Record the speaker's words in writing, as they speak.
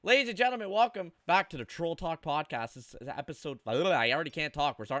Ladies and gentlemen, welcome back to the Troll Talk Podcast. This is episode 5. I already can't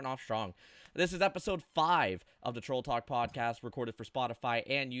talk. We're starting off strong. This is episode 5 of the Troll Talk Podcast, recorded for Spotify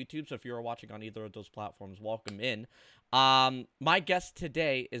and YouTube. So if you're watching on either of those platforms, welcome in. My guest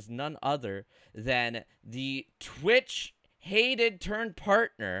today is none other than the Twitch hated turned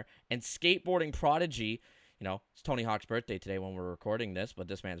partner and skateboarding prodigy. You know, it's Tony Hawk's birthday today when we're recording this, but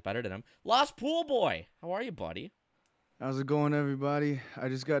this man's better than him. LostPoolBoy, how are you, buddy? How's it going, everybody? I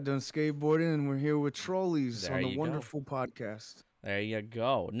just got done skateboarding, and we're here with Trolleys There on the you go. wonderful podcast. There you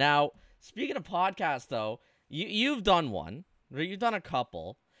go. Now, speaking of podcasts, though, you've done one, or you've done a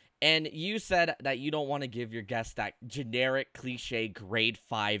couple, and you said that you don't want to give your guests that generic, cliche grade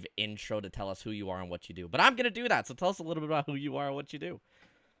 5 intro to tell us who you are and what you do. But I'm going to do that, so tell us a little bit about who you are and what you do.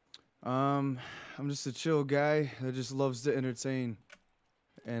 Um, I'm just a chill guy that just loves to entertain,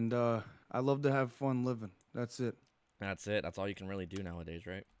 and I love to have fun living. That's it. That's it. That's all you can really do nowadays,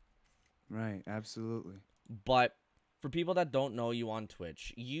 right? Right, absolutely. But for people that don't know you on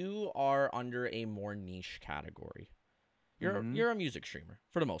Twitch, you are under a more niche category. You're a music streamer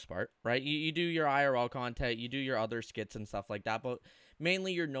for the most part, right? You do your IRL content, you do your other skits and stuff like that, but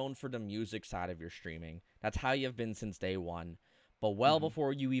mainly you're known for the music side of your streaming. That's how you've been since day one. But well Mm-hmm.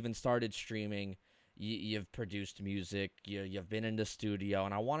 before you even started streaming, you've produced music, you've been in the studio,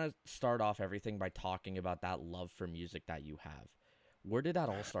 and I want to start off everything by talking about that love for music that you have. Where did that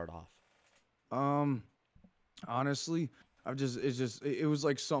all start off? Um, Honestly, it was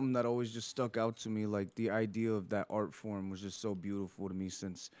like something that always just stuck out to me. Like the idea of that art form was just so beautiful to me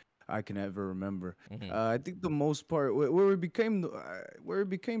since I can ever remember. Hmm. I think the most part where it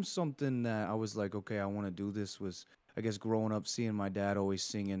became something that I was like, okay, I want to do this was I guess growing up seeing my dad always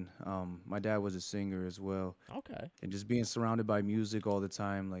singing. My dad was a singer as well, Okay. and just being surrounded by music all the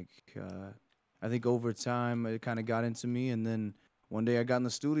time. I think over time it kind of got into me, and then one day I got in the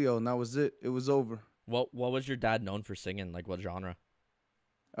studio and that was it. It was over. What was your dad known for singing? Like what genre?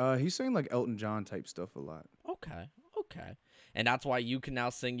 He sang like Elton John type stuff a lot. Okay. Okay. And that's why you can now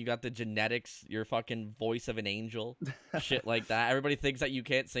sing. You got the genetics, your fucking voice of an angel, shit like that. Everybody thinks that you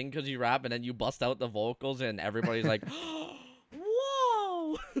can't sing because you rap, and then you bust out the vocals, and everybody's like,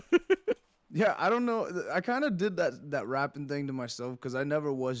 "Whoa!" Yeah, I don't know. I kind of did that rapping thing to myself because I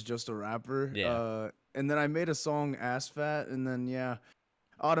never was just a rapper. Yeah. And then I made a song Ass Fat, and then yeah,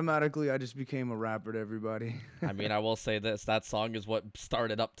 automatically I just became a rapper to everybody. I mean, I will say this: that song is what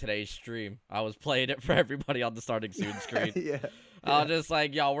started up today's stream. I was playing it for everybody on the starting soon screen. Yeah, I yeah. was just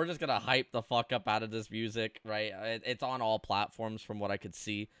like, yo, we're just gonna hype the fuck up out of this music, right? It's on all platforms from what I could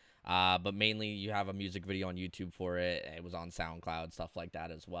see. But mainly you have a music video on YouTube for it. It was on SoundCloud, stuff like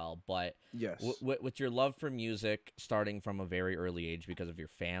that as well. But Yes. with your love for music starting from a very early age because of your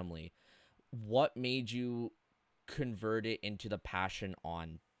family, what made you convert it into the passion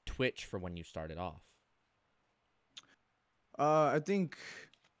on Twitch for when you started off? I think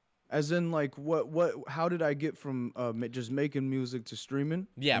as in like what how did I get from just making music to streaming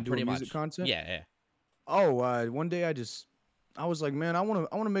Yeah, and pretty doing music much. content? Yeah, yeah. Oh, one day I was like, man, I want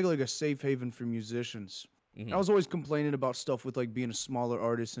to make like a safe haven for musicians. I Hmm. was always complaining about stuff with like being a smaller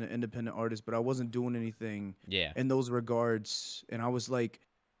artist and an independent artist, but I wasn't doing anything Yeah. in those regards. And I was like,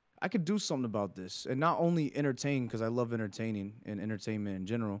 I could do something about this, and not only entertain because I love entertaining and entertainment in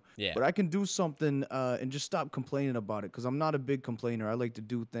general, Yeah. but I can do something and just stop complaining about it because I'm not a big complainer. I like to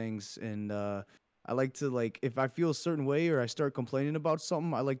do things and I like to like if I feel a certain way or I start complaining about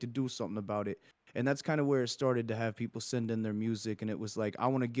something, I like to do something about it. And that's kind of where it started to have people send in their music, and it was like I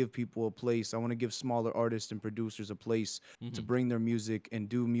want to give people a place. I want to give smaller artists and producers a place to Hmm. bring their music and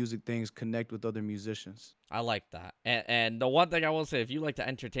do music things, connect with other musicians. I like that. And the one thing I will say, if you like to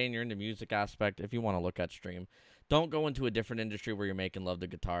entertain, you're in the music aspect, if you want to look at stream, don't go into a different industry where you're making love to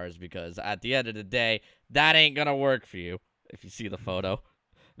guitars because at the end of the day, that ain't gonna work for you. If you see the photo.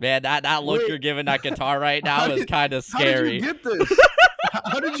 Man, that look Wait, you're giving that guitar right how now is did kind of how did you scary. get this?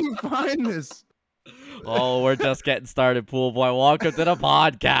 How did you find this? Oh, we're just getting started, pool boy. Welcome to the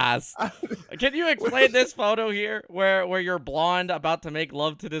podcast. Can you explain Wait, this photo here where you're blonde about to make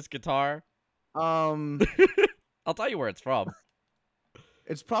love to this guitar? um, I'll tell you where it's from.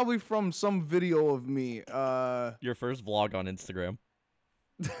 it's probably from some video of me. Your first vlog on Instagram.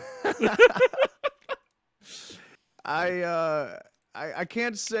 I uh I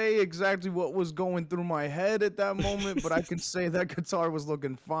can't say exactly what was going through my head at that moment, but I can say that guitar was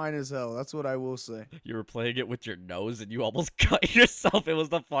looking fine as hell. That's what I will say. You were playing it with your nose and you almost cut yourself. It was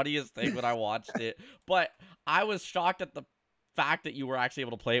the funniest thing when I watched it. But I was shocked at the fact that you were actually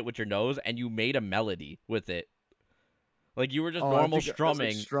able to play it with your nose and you made a melody with it. Like you were just Oh, I normal think I was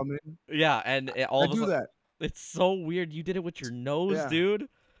like strumming. strumming. Yeah, and all I of a do sudden, that. it's so weird. You did it with your nose, Yeah. dude.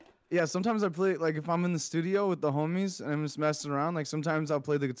 Yeah, sometimes I play like if I'm in the studio with the homies and I'm just messing around. Like sometimes I'll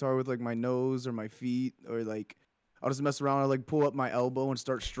play the guitar with like my nose or my feet, or like I'll just mess around. I like pull up my elbow and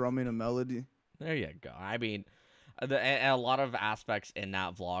start strumming a melody. There you go. I mean, and a lot of aspects in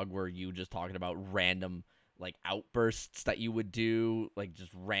that vlog were you just talking about random like outbursts that you would do, like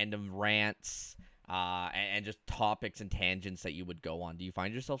just random rants, and just topics and tangents that you would go on. Do you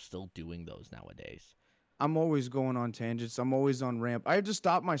find yourself still doing those nowadays? I'm always going on tangents. I'm always on ramp. I have to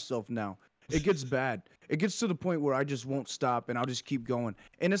stop myself now. It gets bad. It gets to the point where I just won't stop and I'll just keep going.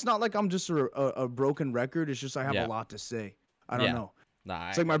 And it's not like I'm just a broken record. It's just I have a Yeah, lot to say. I don't yeah. know. Nah,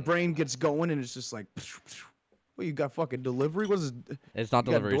 It's I like my can. brain gets going and it's just like, what, you got fucking delivery? What is It's not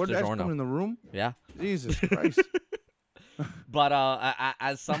you got delivery. It's DoorDash DiGiorno. coming in the room? Yeah. Jesus Christ. But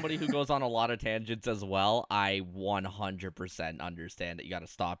as somebody who goes on a lot of tangents as well, I 100% understand that you got to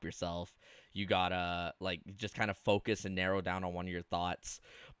stop yourself. You got to like just kind of focus and narrow down on one of your thoughts.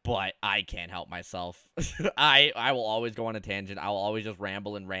 But I can't help myself. I will always go on a tangent. I will always just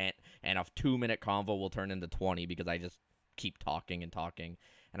ramble and rant, and a 2-minute convo will turn into 20 because I just keep talking and talking.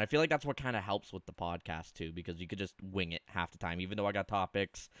 And I feel like that's what kind of helps with the podcast too, because you could just wing it half the time. Even though I got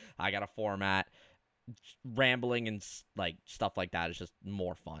topics, I got a format, rambling and like stuff like that is just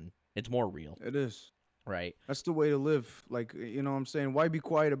more fun. It's more real, It is. right? That's the way to live. Like, you know what I'm saying? Why be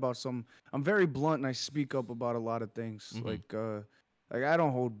quiet about some? I'm very blunt and I speak up about a lot of things. Mm-hmm. Like I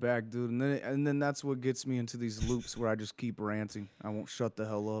don't hold back, dude. And then that's what gets me into these loops where I just keep ranting. I won't shut the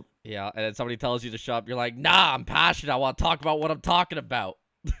hell up. Yeah, and then somebody tells you to shut up, you're like, nah, I'm passionate. I want to talk about what I'm talking about.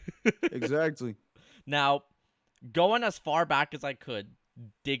 Exactly. Now, going as far back as I could,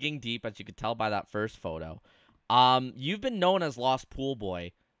 digging deep, as you could tell by that first photo, you've been known as Lost Pool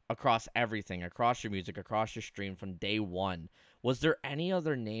Boy across everything, across your music, across your stream from day one. Was there any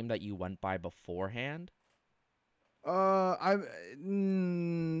other name that you went by beforehand? I'm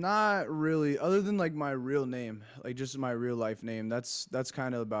not really. Other than like my real name, like just my real life name. That's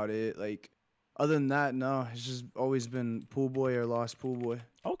kind of about it. Like, other than that, no. It's just always been Pool Boy or Lost Pool Boy.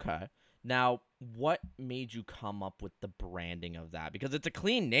 Okay. Now, what made you come up with the branding of that? Because it's a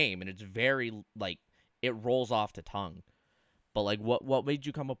clean name and it's very like it rolls off the tongue. But like what made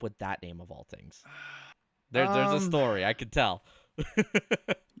you come up with that name of all things? There's a Um, story, I could tell.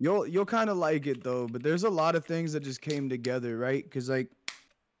 you'll kind of like it though, but there's a lot of things that just came together, right? Cause like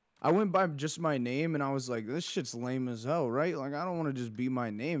I went by just my name and I was like, this shit's lame as hell, right? Like I don't want to just be my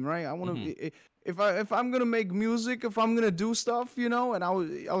name, right? I want Mhm. to if I'm gonna make music, if I'm gonna do stuff, you know, and I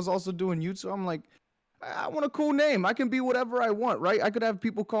was also doing YouTube. I'm like, I want a cool name. I can be whatever I want, right? I could have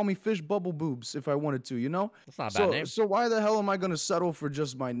people call me Fish Bubble Boobs if I wanted to, you know. That's not a bad So name. so why the hell am I gonna settle for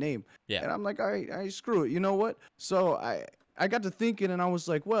just my name? Yeah. And I'm like, I screw it. You know what? So I got to thinking, and I was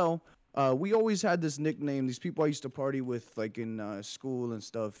like, well, we always had this nickname. These people I used to party with, like in school and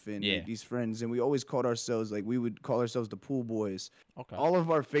stuff, and Yeah. like these friends, and we always called ourselves like we would call ourselves the Pool Boys. Okay. All of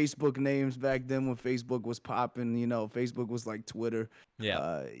our Facebook names back then, when Facebook was popping, you know, Facebook was like Twitter,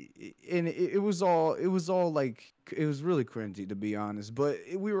 Yeah. and it was all like it was really cringy to be honest. But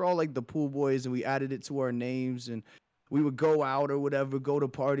we were all like the Pool Boys, and we added it to our names, and we would go out or whatever, go to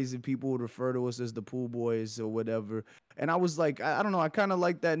parties, and people would refer to us as the Pool Boys or whatever. And I was like, I don't know, I kind of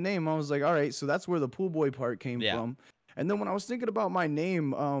like that name. I was like, all right, so that's where the Pool Boy part came Yeah. from. And then when I was thinking about my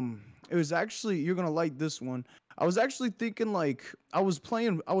name, it was actually, you're gonna like this one. I was actually thinking like I was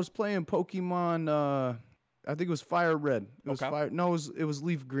playing Pokemon. I think it was Fire Red. It was Okay. Fire. No, it was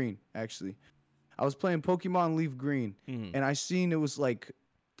Leaf Green actually. I was playing Pokemon Leaf Green, Mhm. and I seen it was like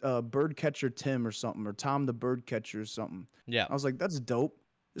Bird Catcher Tim or something, or Tom the Bird Catcher or something. Yeah. I was like, that's dope.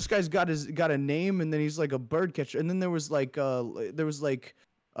 This guy's got a name, and then he's like a bird catcher. And then there was like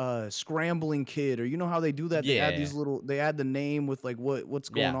Scrambling Kid, or you know how they do that? Yeah. They add the name with like what's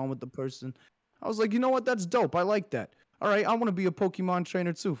going Yeah. on with the person. I was like, you know what? That's dope. I like that. All right, I want to be a Pokemon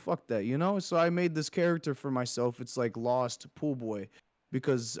trainer too. Fuck that, you know? So I made this character for myself. It's like Lost Pool Boy,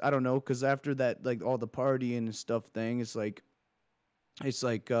 because I don't know, because after that, like all the partying and stuff thing, it's like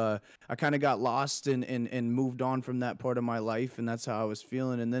I kind of got lost and moved on from that part of my life, and that's how I was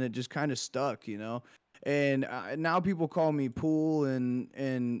feeling, and then it just kind of stuck, you know. And now people call me Pool,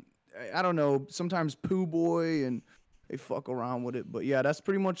 and I don't know, sometimes Poo Boy, and they fuck around with it. But yeah, that's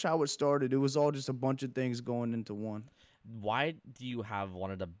pretty much how it started. It was all just a bunch of things going into one. Why do you have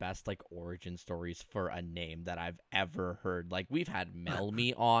one of the best like origin stories for a name that I've ever heard? Like we've had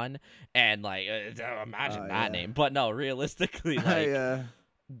Melmy on, and like imagine that Yeah. name. But no, realistically, like Yeah.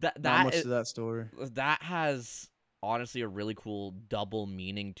 that Not that much is, to that story. that has honestly a really cool double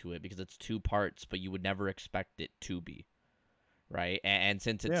meaning to it because it's two parts, but you would never expect it to be, right? And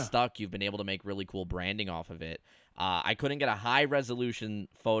since it's Yeah. stuck, you've been able to make really cool branding off of it. I couldn't get a high resolution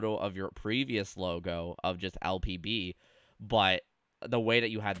photo of your previous logo of just LPB, but the way that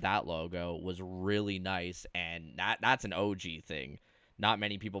you had that logo was really nice, and that's an OG thing. Not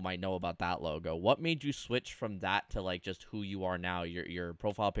many people might know about that logo. What made you switch from that to like just who you are now? Your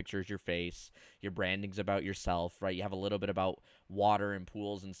profile picture is your face, your branding's about yourself, right? You have a little bit about water and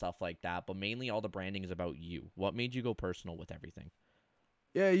pools and stuff like that, but mainly all the branding is about you. What made you go personal with everything?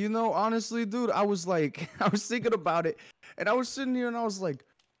 Yeah, honestly, dude, I was like, I was thinking about it, and I was sitting here and I was like,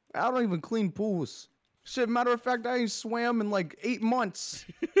 I don't even clean pools. Shit, matter of fact, I ain't swam in like 8 months.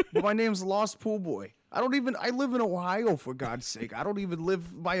 But my name's LostPoolBoy. I live in Ohio, for God's sake. I don't even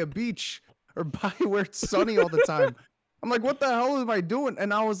live by a beach or by where it's sunny all the time. I'm like, what the hell am I doing?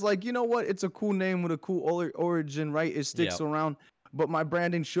 And I was like, you know what? It's a cool name with a cool origin, right? It sticks Yep. around. But my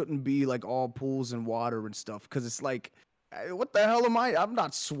branding shouldn't be like all pools and water and stuff, because it's like, what the hell am I? I'm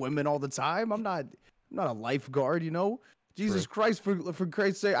not swimming all the time. I'm not a lifeguard, Jesus True. Christ, for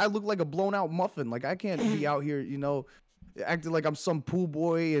Christ's sake, I look like a blown out muffin. Like, I can't be out here, acting like I'm some pool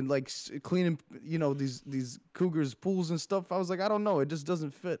boy and like cleaning, these cougars' pools and stuff. I was like, I don't know, it just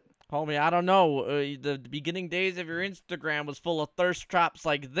doesn't fit. Homie, I don't know. The beginning days of your Instagram was full of thirst traps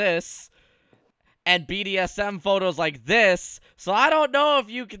like this and BDSM photos like this. So I don't know if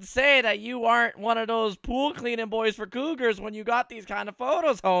you can say that you aren't one of those pool cleaning boys for cougars when you got these kind of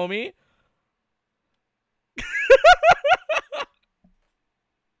photos, homie.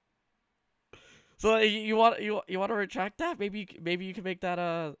 So you want to retract that? Maybe you can make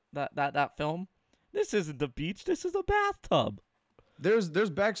that that film. This isn't the beach. This is a bathtub. There's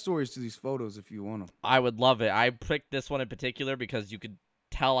backstories to these photos if you want them. I would love it. I picked this one in particular because you could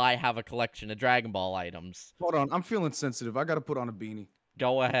tell I have a collection of Dragon Ball items. Hold on, I'm feeling sensitive. I gotta put on a beanie.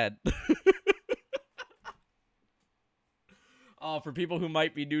 Go ahead. Oh, for people who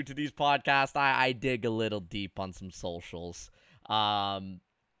might be new to these podcasts, I dig a little deep on some socials.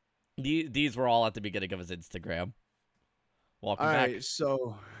 These were all at the beginning of his Instagram. Welcome All back. right,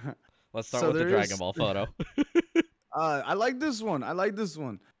 so Let's start so with the there Dragon is. Ball photo. I like this one. I like this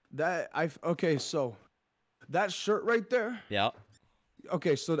one. Okay, so that shirt right there. Yeah.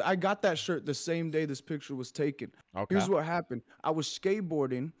 Okay, so I got that shirt the same day this picture was taken. Okay. Here's what happened. I was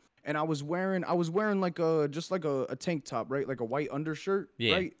skateboarding and I was wearing like a tank top, right? Like a white undershirt,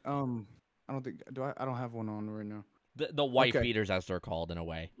 Yeah. right? I don't think I don't have one on right now. The white Okay. beaters, as they're called in a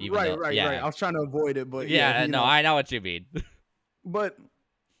way. Even Right, though, right, right. yeah. I was trying to avoid it, but yeah, Yeah, no, I know what you mean. but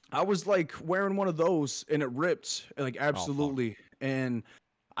I was like wearing one of those and it ripped like Oh, fuck. absolutely. And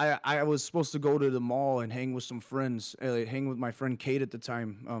I was supposed to go to the mall and hang with some friends, hang with my friend Kate at the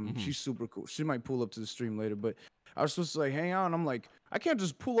time. Mhm. She's super cool. She might pull up to the stream later, but I was supposed to like hang out, and I'm like, I can't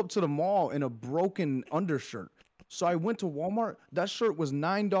just pull up to the mall in a broken undershirt. So I went to Walmart. That shirt was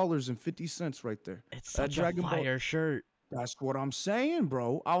 $9.50 right there. It's That such a Dragon Ball. fire shirt. That's what I'm saying,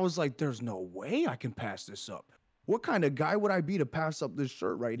 bro. I was like, there's no way I can pass this up. What kind of guy would I be to pass up this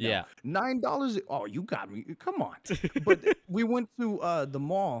shirt right now? Yeah. $9. Oh, you got me. Come on. But we went to the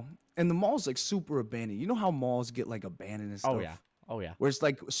mall, and the mall's like super abandoned. You know how malls get like abandoned and stuff? Oh yeah. Oh yeah. Where it's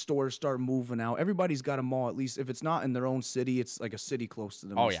like stores start moving out. Everybody's got a mall, at least if it's not in their own city, it's like a city close to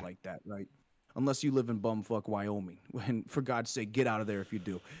them. Oh, It's yeah. like that, right? Unless you live in bumfuck Wyoming. And for God's sake, get out of there if you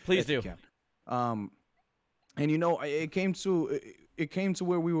do. Please if you do. can. And it came to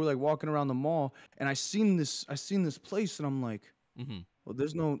where we were like walking around the mall, and I seen this place, and I'm like, Mm-hmm. well,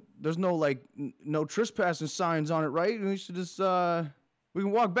 there's no like no trespassing signs on it, right? And we should just we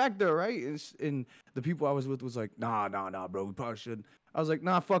can walk back there, right? And the people I was with was like, nah, bro, we probably shouldn't. I was like,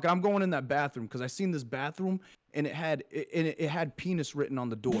 nah, fuck it, I'm going in that bathroom, because I seen this bathroom and it had penis written on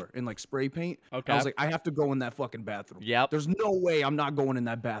the door in like spray paint. Okay. I was like, I have to go in that fucking bathroom. Yep. There's no way I'm not going in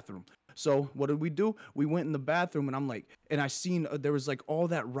that bathroom. So what did we do? We went in the bathroom, and I'm like, and I seen there was like all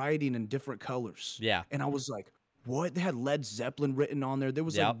that writing in different colors. Yeah. And I was like, what? They had Led Zeppelin written on there. There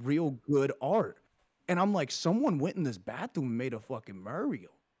was like Yep. real good art. And I'm like, someone went in this bathroom and made a fucking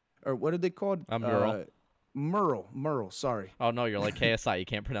mural. Or what are they called? A mural. Mural, sorry. Oh no, you're like KSI. You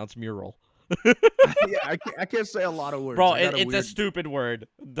can't pronounce mural. Yeah, I can't say a lot of words. Bro, I got it's a weird- stupid word.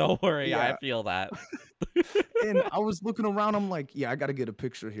 Don't worry, I Yeah. feel that. And I was looking around. I'm like, yeah, I got to get a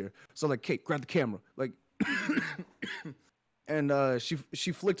picture here. So like, Kate, grab the camera. Like, and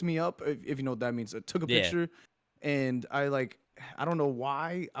she flicked me up, if you know what that means. I took a Yeah. picture, and I don't know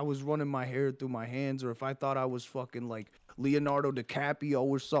why I was running my hair through my hands, or if I thought I was fucking like Leonardo DiCaprio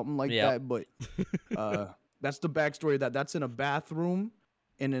or something like Yep. that. But that's the backstory of that. That's in a bathroom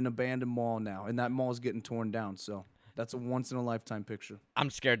in an abandoned mall now, and that mall is getting torn down. So that's a once in a lifetime picture. I'm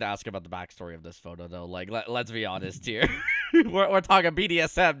scared to ask about the backstory of this photo though. Like, let's be honest here. We're talking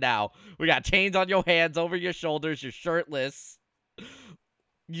BDSM now. We got chains on your hands, over your shoulders. You're shirtless.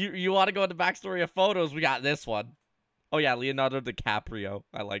 You want to go into backstory of photos? We got this one. Oh yeah, Leonardo DiCaprio.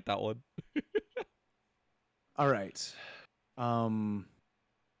 I like that one. All right. Um.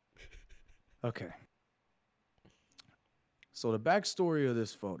 Okay. So the backstory of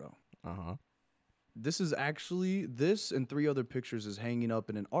this photo. Uh huh. This is actually this and three other pictures is hanging up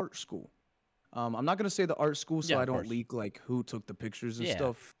in an art school. I'm not gonna say the art school so Yeah, I of don't course. leak like who took the pictures and Yeah.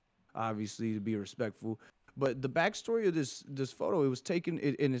 stuff. Obviously, to be respectful. But the backstory of this photo, it was taken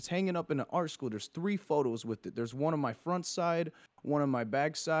and it's hanging up in an art school. There's three photos with it. There's one on my front side, one on my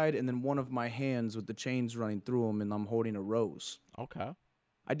back side, and then one of my hands with the chains running through them, and I'm holding a rose. Okay.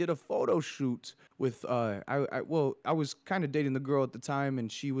 I did a photo shoot with I was kind of dating the girl at the time,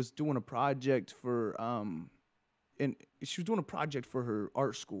 and she was doing a project for and she was doing a project for her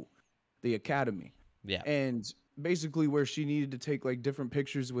art school, the academy, Yeah. and basically where she needed to take like different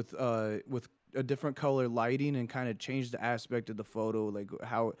pictures with a different color lighting and kind of change the aspect of the photo, like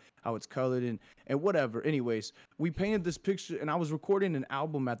how it's colored and whatever. Anyways, we painted this picture, and I was recording an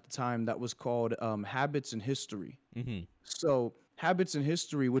album at the time that was called Habits and History. Mhm. So Habits in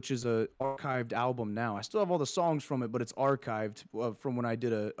History, which is a archived album now. I still have all the songs from it, but it's archived from when I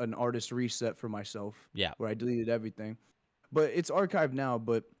did an artist reset for myself, Yeah. where I deleted everything. But it's archived now.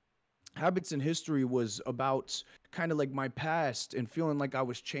 But Habits in History was about kind of like my past and feeling like I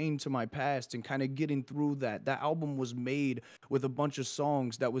was chained to my past and kind of getting through that. That album was made with a bunch of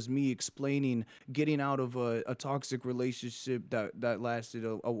songs that was me explaining getting out of a toxic relationship that lasted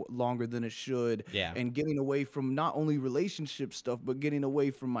longer than it should, Yeah. and getting away from not only relationship stuff but getting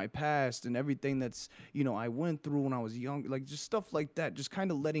away from my past and everything that's I went through when I was young, like just stuff like that, just kind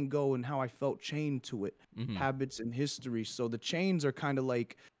of letting go and how I felt chained to it. Mhm. Habits in History. So the chains are kind of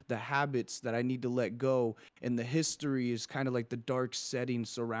like the habits that I need to let go, and the history is kind of like the dark setting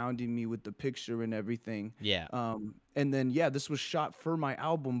surrounding me with the picture and everything. Yeah. And then yeah, this was shot for my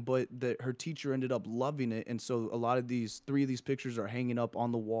album, but her teacher ended up loving it, and so a lot of these three of these pictures are hanging up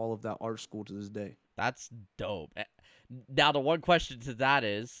on the wall of that art school to this day. That's dope. Now the one question to that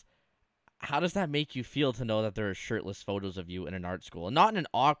is, how does that make you feel to know that there are shirtless photos of you in an art school, and not in an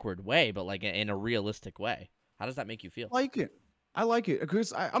awkward way, but like in a realistic way? How does that make you feel? Like it. I like it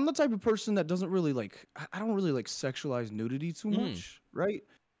because I'm the type of person that doesn't really like. I don't really like sexualize nudity too Mm. much, right?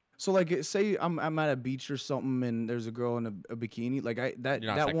 So like, say I'm at a beach or something and there's a girl in a bikini, like that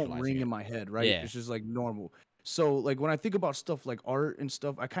You're not that won't sexualizing ring it. in my head, right? Yeah. It's just like normal. So like when I think about stuff like art and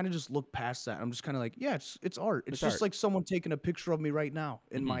stuff, I kind of just look past that. I'm just kind of like, yeah, it's art. It's It's just art. like someone taking a picture of me right now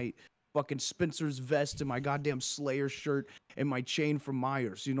in Mhm. my fucking Spencer's vest and my goddamn Slayer shirt and my chain from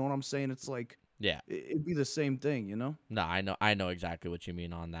Myers. You know what I'm saying? It's like Yeah. it'd be the same thing, you know? No, I know exactly what you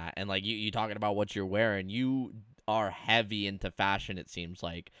mean on that. And like you talking about what you're wearing, you are heavy into fashion, it seems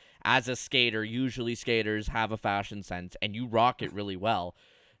like. As a skater, usually skaters have a fashion sense and you rock it really well.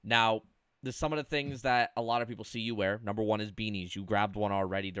 Now, there's some of the things that a lot of people see you wear. Number one is beanies. You grabbed one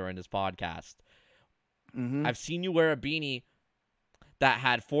already during this podcast. Mm-hmm. I've seen you wear a beanie that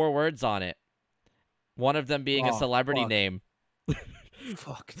had 4 words on it. One of them being a Oh celebrity fuck, name.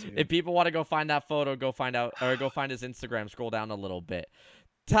 fuck, If dude. people want to go find that photo, go find out or go find his Instagram, scroll down a little bit.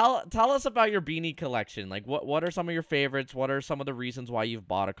 Tell us about your beanie collection. Like what are some of your favorites? What are some of the reasons why you've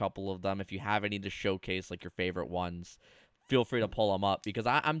bought a couple of them? If you have any to showcase like your favorite ones, feel free to pull them up because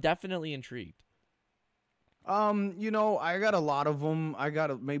I'm definitely intrigued. I got a lot of them. I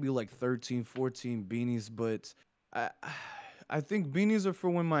got maybe like 13, 14 beanies, but I I think beanies are for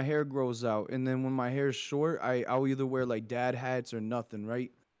when my hair grows out, and then when my hair's short, I'll either wear like dad hats or nothing,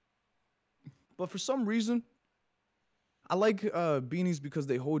 right? But for some reason, I like beanies because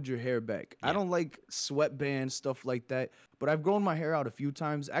they hold your hair back. I Yeah, don't like sweatbands, stuff like that. But I've grown my hair out a few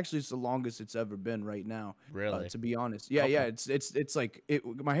times. Actually, it's the longest it's ever been right now. really. To be honest, yeah, yeah. Okay. It's like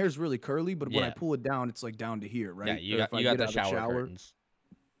my hair's really curly, but when I Yeah, pull it down, it's like down to here, yeah. right? You Or got if I you got get the out of the shower shower. curtains.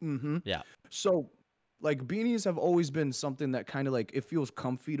 Mm-hmm. Yeah, So, like beanies have always been something that kind of like it feels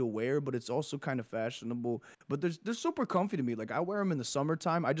comfy to wear, but it's also kind of fashionable. But they're super comfy to me. Like I wear them in the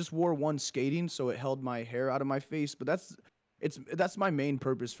summertime. I just wore one skating, so it held my hair out of my face. But that's my main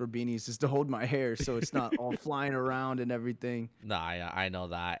purpose for beanies is to hold my hair so it's not all flying around and everything. no, I know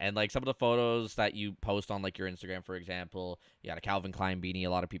that. And like some of the photos that you post on like your Instagram, for example, you got a Calvin Klein beanie. A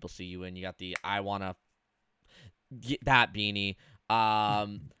lot of people see you in. You got the I wanna get that beanie.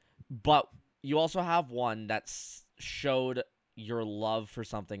 But you also have one that showed your love for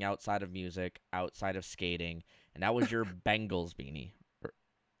something outside of music, outside of skating, and that was your Bengals beanie,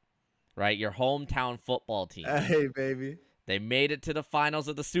 right? Your hometown football team. Hey, baby. They made it to the finals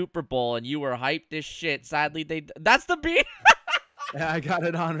of the Super Bowl, and you were hyped as shit. Sadly, that's the beat. Yeah, I got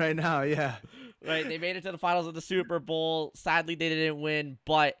it on right now. Yeah. Right, they made it to the finals of the Super Bowl. Sadly, they didn't win,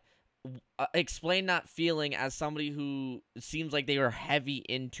 but explain that feeling as somebody who seems like they were heavy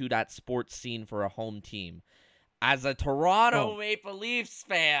into that sports scene for a home team. As a Toronto Oh, Maple Leafs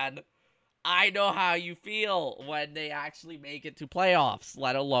fan, I know how you feel when they actually make it to playoffs,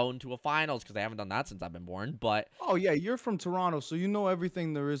 let alone to a finals, because they haven't done that since I've been born. But oh yeah, you're from Toronto, so you know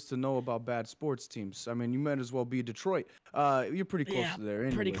everything there is to know about bad sports teams. I mean, you might as well be Detroit. You're pretty close yeah, to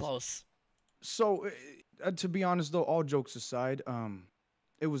there, pretty anyways. close. So, to be honest, though, all jokes aside,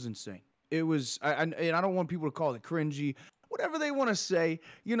 it was insane. It was, and I don't want people to call it cringy, whatever they want to say.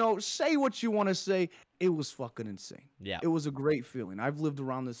 Say what you want to say. It was fucking insane. Yeah, It was a great feeling. I've lived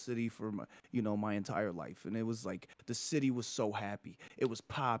around the city for my entire life, and it was like the city was so happy. It was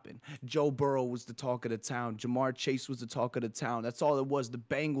popping. Joe Burrow was the talk of the town. Jamar Chase was the talk of the town. That's all it was. The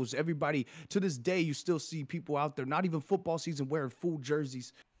Bengals. Everybody to this day, you still see people out there, not even football season, wearing full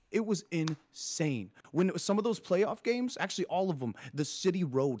jerseys. It was insane. When it was some of those playoff games, actually all of them, the city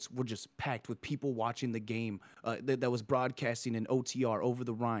roads were just packed with people watching the game that was broadcasting in OTR over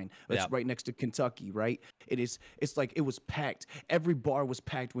the Rhine. yeah. It's right next to Kentucky, right? It's like it was packed. Every bar was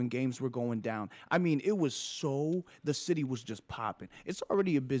packed when games were going down. I mean, the city was just popping. It's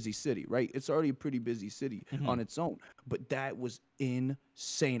already a busy city, right? It's already a pretty busy city Hmm. on its own, but that was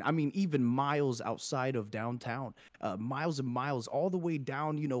insane. I mean, even miles outside of downtown, miles and miles, all the way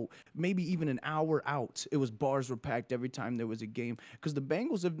down, maybe even an hour out. It was bars were packed every time there was a game because the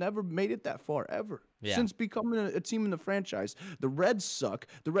Bengals have never made it that far ever Yeah. since becoming a team in the franchise. The Reds suck.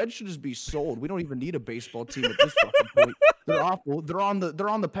 The Reds should just be sold. We don't even need a baseball team at this fucking point. They're awful. They're on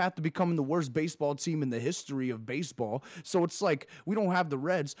the path to becoming the worst baseball team in the history of baseball. So it's like we don't have the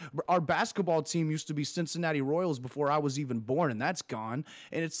Reds. Our basketball team used to be Cincinnati Royals before I was even born, and that's gone.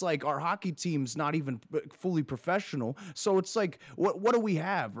 And it's like our hockey team's not even fully professional. So it's like what do we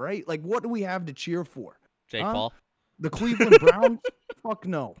have, right? Like what do we have to cheer for? Jake Huh? Paul. The Cleveland Browns? Fuck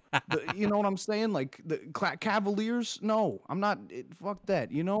no. You know what I'm saying? Like the Cavaliers? No, I'm not. Fuck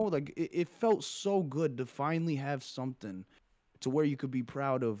that. Like it felt so good to finally have something to where you could be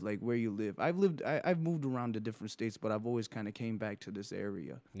proud of, like where you live. I've moved around to different states, but I've always kind of came back to this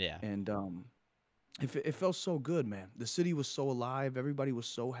area, Yeah. and it felt so good, man. The city was so alive. Everybody was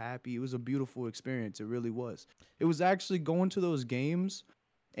so happy. It was a beautiful experience. It really was. It was actually going to those games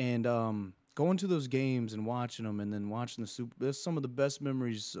and watching them and then watching the Super. That's some of the best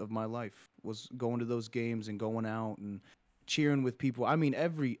memories of my life was going to those games and going out and cheering with people. I mean,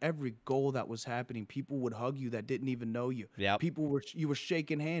 every goal that was happening, people would hug you that didn't even know you. Yep. You were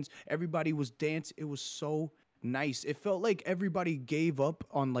shaking hands. Everybody was dancing. It was so nice. It felt like everybody gave up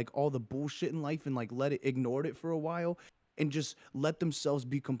on like all the bullshit in life and like ignored it for a while and just let themselves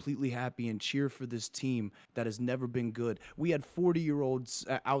be completely happy and cheer for this team that has never been good. We had 40-year-olds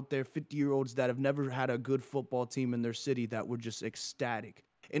out there, 50-year-olds that have never had a good football team in their city that were just ecstatic.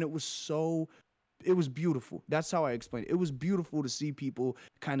 And it was beautiful. That's how I explain it. It was beautiful to see people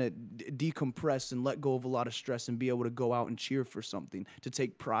kind of decompress and let go of a lot of stress and be able to go out and cheer for something, to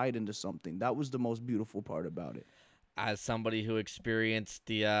take pride into something. That was the most beautiful part about it. As somebody who experienced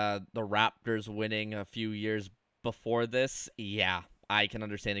the Raptors winning a few years before this, yeah, I can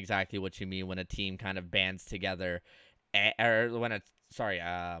understand exactly what you mean when a team kind of bands together, or when a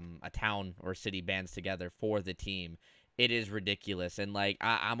town or city bands together for the team. It is ridiculous, and like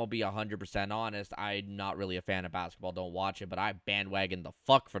I'm gonna be 100% honest. I'm not really a fan of basketball. Don't watch it, but I bandwagon the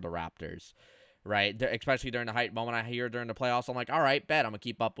fuck for the Raptors. Right, especially during the hype moment I hear during the playoffs, I'm like, all right, bet I'm gonna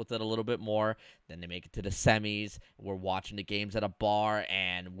keep up with it a little bit more. Then they make it to the semis. We're watching the games at a bar,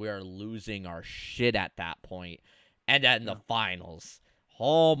 and we're losing our shit at that point. And then the Yeah. finals.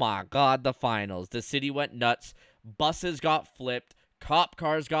 Oh my god, the finals. The city went nuts. Buses got flipped. Cop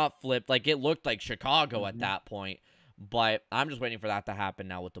cars got flipped. Like it looked like Chicago at Mhm. that point. But I'm just waiting for that to happen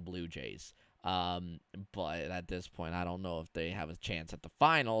now with the Blue Jays. Um, but at this point, I don't know if they have a chance at the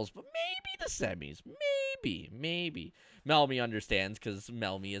finals, but maybe the semis. Maybe. Melmy understands because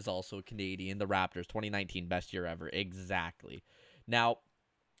Melmy is also Canadian. The Raptors, 2019, best year ever. Exactly. Now,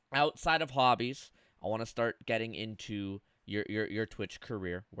 outside of hobbies, I want to start getting into your Twitch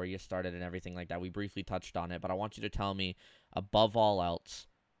career, where you started and everything like that. We briefly touched on it, but I want you to tell me, above all else,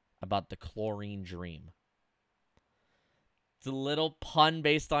 about the Chlorine Dream. It's a little pun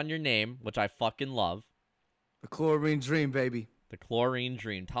based on your name, which I fucking love. The chlorine dream, baby. The Chlorine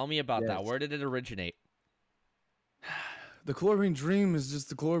Dream. Tell me about that. Yes. Where did it originate? The chlorine dream is just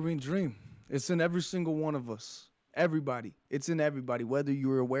the chlorine dream. It's in every single one of us. Everybody. It's in everybody, whether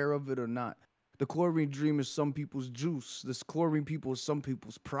you're aware of it or not. The chlorine dream is some people's juice. This chlorine people is some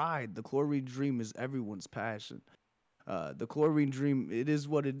people's pride. The chlorine dream is everyone's passion. The chlorine dream, it is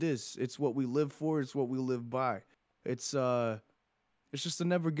what it is. It's what we live for. It's what we live by. It's uh, it's just to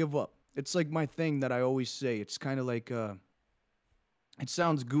never give up. It's like my thing that I always say. It's kind of like it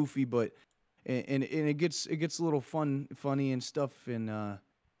sounds goofy, but and it gets a little funny and stuff, and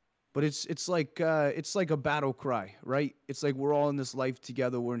but it's like a battle cry, right? It's like we're all in this life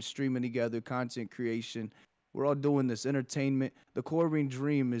together. We're in streaming together, content creation. We're all doing this entertainment. The chlorine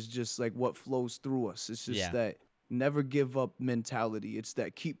dream is just like what flows through us. It's just Yeah. that never give up mentality. It's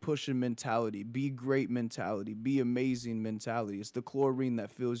that keep pushing mentality, be great mentality, be amazing mentality. It's the chlorine that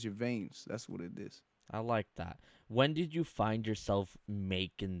fills your veins. That's what it is. I like that. When did you find yourself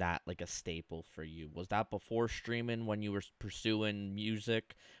making that like a staple for you? Was that before streaming when you were pursuing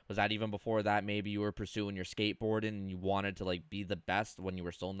music? Was that even before that? Maybe you were pursuing your skateboarding and you wanted to like be the best when you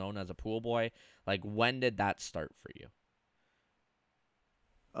were still known as a pool boy? Like when did that start for you?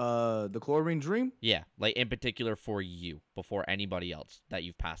 The chlorine dream. Yeah, like in particular for you before anybody else that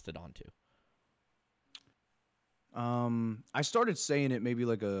you've passed it on to. I started saying it maybe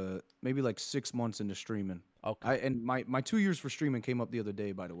like 6 months into streaming. Okay. My 2 years for streaming came up the other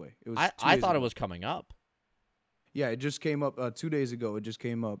day. By the way, it was I 2 days thought it ago. was coming up. Yeah, it just came up 2 days ago. It just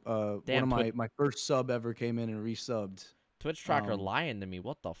came up. One Damn, of my first sub ever came in and resubbed. Twitch tracker Um, lying to me.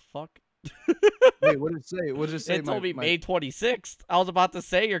 What the fuck? wait, what did it say? What did it say? It My told me my. May 26th. I was about to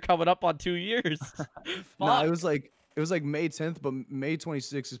say you're coming up on 2 years. Nah, Fuck. it was like May 10th, but May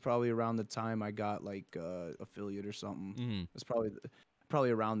 26th is probably around the time I got like affiliate or something. Mm-hmm. It's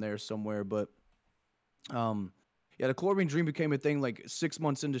probably around there somewhere. But um, yeah, the chlorine dream became a thing like 6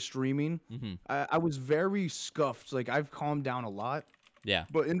 months into streaming. Mm-hmm. I was very scuffed. Like I've calmed down a lot, Yeah.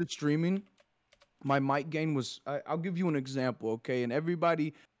 but into streaming, my mic gain was. I'll give you an example, okay? And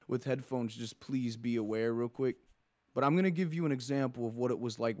everybody with headphones, just please be aware real quick. But I'm gonna give you an example of what it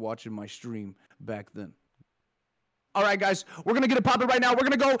was like watching my stream back then. All right, guys, we're gonna get it popping right now. We're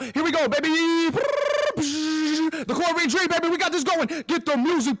gonna go. Here we go, baby. The chlorine dream, baby. We got this going. Get the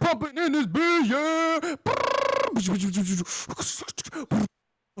music pumping in this bitch, yeah.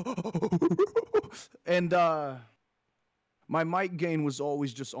 And my mic gain was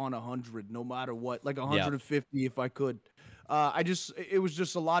always just on 100, no matter what, like Yep. 150 if I could. It was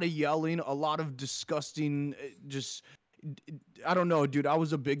just a lot of yelling, a lot of disgusting, just, I don't know, dude. I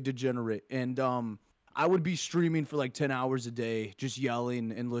was a big degenerate, and I would be streaming for like 10 hours a day, just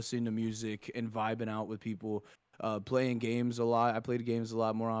yelling and listening to music and vibing out with people, playing games a lot. I played games a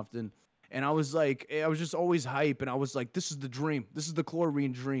lot more often. And I was like, I was just always hype, and I was like, this is the dream. This is the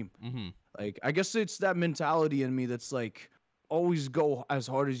chlorine dream. Mm-hmm. Like, I guess it's that mentality in me that's like, always go as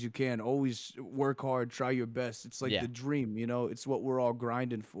hard as you can, always work hard, try your best. It's like Yeah. the dream, you know? It's what we're all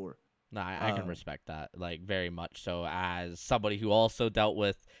grinding for. No, I can Um, respect that, like, very much so, as somebody who also dealt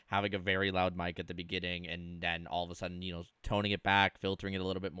with having a very loud mic at the beginning and then all of a sudden, toning it back, filtering it a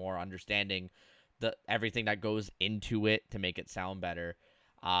little bit more, understanding everything that goes into it to make it sound better.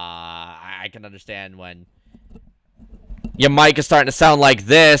 I can understand when your mic is starting to sound like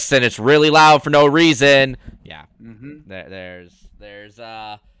this and it's really loud for no reason. Yeah, mhm. there's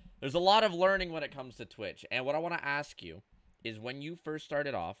a lot of learning when it comes to Twitch. And what I want to ask you is, when you first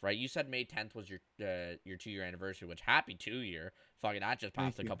started off, right? You said May 10th was your 2-year anniversary, which happy 2 year. Fucking that just Thank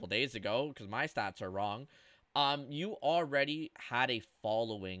passed a you. couple days ago because my stats are wrong. You already had a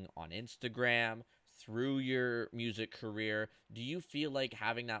following on Instagram through your music career. Do you feel like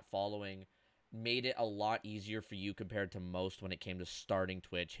having that following made it a lot easier for you compared to most when it came to starting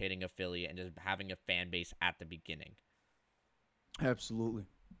Twitch, hitting affiliate, and just having a fan base at the beginning? Absolutely.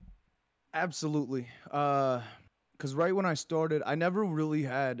 Absolutely. Cuz right when I started, I never really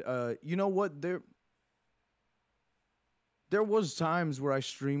had you know what? There was times where I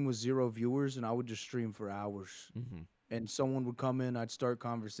streamed with 0 viewers and I would just stream for hours. Mm-hmm. And someone would come in, I'd start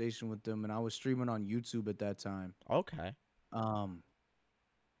conversation with them, and I was streaming on YouTube at that time. Okay. Um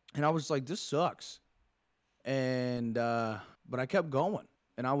and I was like, this sucks. And but I kept going.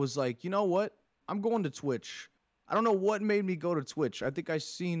 And I was like, you know what? I'm going to Twitch. I don't know what made me go to Twitch. I think I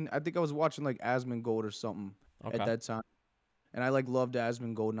was watching like Asmongold or something at Okay. that time. And I like loved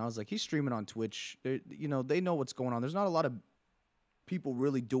Asmongold, and I was like, he's streaming on Twitch. They know what's going on. There's not a lot of people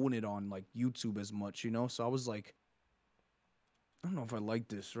really doing it on like YouTube as much, you know? So I was like, I don't know if I like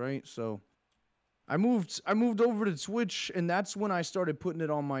this, right? So I moved over to Twitch, and that's when I started putting it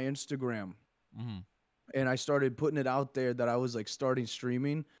on my Instagram. Mm-hmm. And I started putting it out there that I was like starting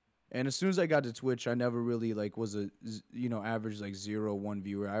streaming. And as soon as I got to Twitch, I never really like was average like 0 1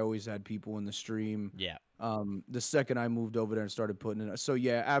 viewer. I always had people in the stream. Yeah. The second I moved over there and started putting it, so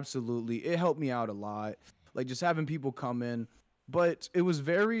yeah, absolutely, it helped me out a lot. Like just having people come in, but it was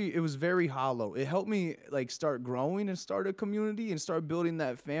very hollow. It helped me like start growing and start a community and start building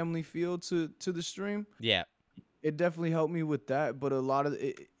that family feel to the stream. Yeah. It definitely helped me with that, but a lot of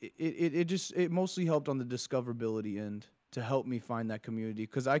it mostly helped on the discoverability end to help me find that community,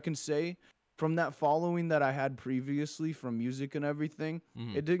 because I can say from that following that I had previously from music and everything,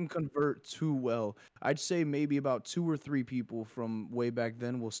 Hmm. it didn't convert too well. I'd say maybe about 2 or 3 people from way back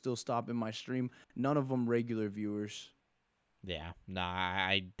then will still stop in my stream. None of them regular viewers. Yeah. Nah,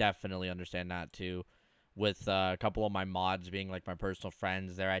 I definitely understand that too. With a couple of my mods being like my personal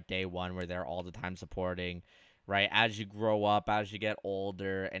friends, they're at day one where they're all the time supporting, right? As you grow up, as you get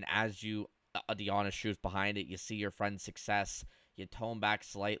older, and as you, the honest truth behind it, you see your friend's success, you tone back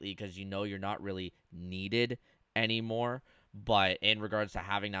slightly because you know you're not really needed anymore. But in regards to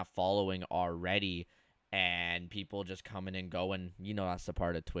having that following already and people just coming and going, that's the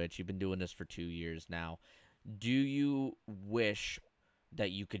part of Twitch. You've been doing this for 2 years now. Do you wish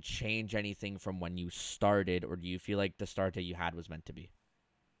that you could change anything from when you started, or do you feel like the start that you had was meant to be?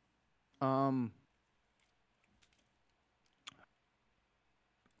 Um,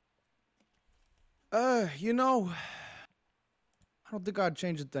 you know, I don't think I'd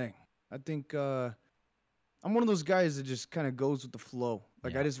change a thing. I think I'm one of those guys that just kind of goes with the flow.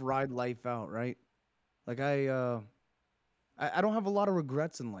 Like I Yeah. just ride life out, right? Like I don't have a lot of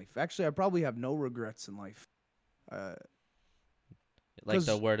regrets in life. Actually, I probably have no regrets in life. Uh, Like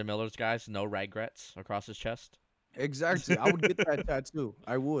the cause word of Miller's guys, no regrets across his chest. exactly, I would get that tattoo.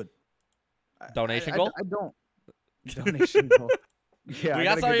 I would. Donation goal? I don't donation goal. Yeah, We I got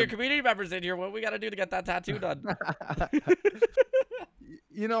gotta some of get your the. community members in here. What we got to do to get that tattoo done?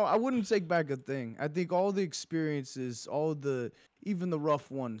 I wouldn't take back a thing. I think all the experiences, even the rough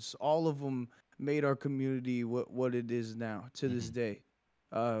ones, all of them made our community what it is now to this Hmm. day.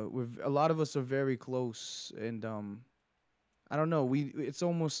 A lot of us are very close, and I don't know. It's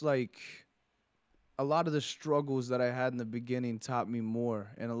almost like a lot of the struggles that I had in the beginning taught me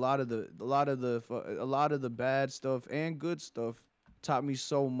more, and a lot of the bad stuff and good stuff taught me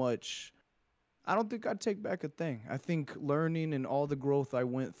so much. I don't think I'd take back a thing. I think learning and all the growth I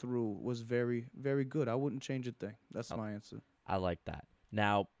went through was very, very good. I wouldn't change a thing. That's I, my answer. I like that.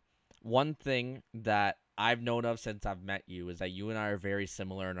 Now, one thing that I've known of since I've met you is that you and I are very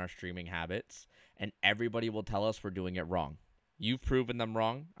similar in our streaming habits, and everybody will tell us we're doing it wrong. You've proven them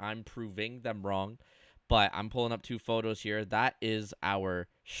wrong. I'm proving them wrong. But I'm pulling up two photos here. That is our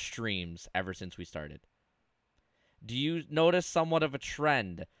streams ever since we started. Do you notice somewhat of a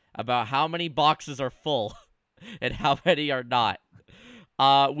trend about how many boxes are full and how many are not?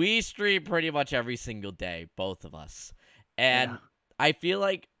 We stream pretty much every single day, both of us. Yeah. And I feel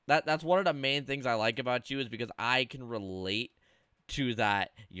like that's one of the main things I like about you is because I can relate to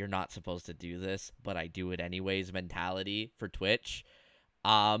that you're not supposed to do this, but I do it anyways mentality for Twitch.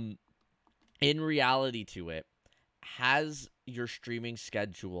 Um in reality to it, has your streaming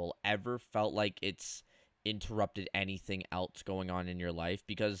schedule ever felt like it's interrupted anything else going on in your life?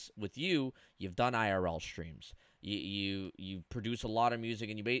 Because with you, you've done IRL streams. You produce a lot of music,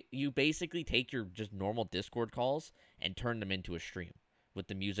 and you basically take your just normal Discord calls and turn them into a stream with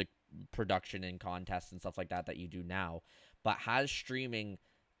the music production and contests and stuff like that you do now. But has streaming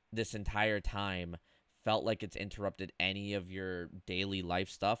this entire time felt like it's interrupted any of your daily life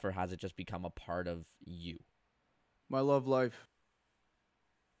stuff, or has it just become a part of you? My love life.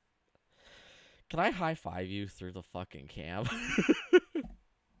 Can I high five you through the fucking cam?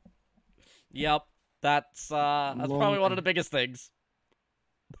 Yep. I'm That's probably one of the lonely. biggest things.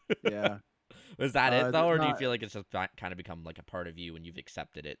 Yeah. Is that it though, or do you Not. feel like it's just kind of become like a part of you and you've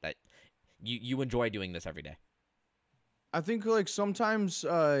accepted it that you enjoy doing this every day? I think like sometimes,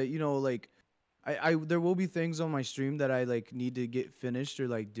 like I there will be things on my stream that I like need to get finished or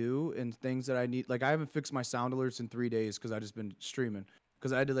like do, and things that I need, like I haven't fixed my sound alerts in 3 days because I just been streaming,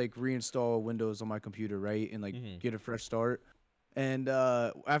 because I had to like reinstall Windows on my computer, right, and like Hmm. get a fresh start. And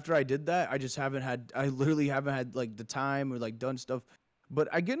after I did that, I literally haven't had like the time or like done stuff. But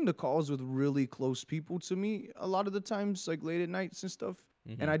I get into calls with really close people to me a lot of the times, like late at nights and stuff,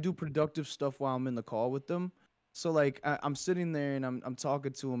 and Hmm. I do productive stuff while I'm in the call with them. So like I'm sitting there and I'm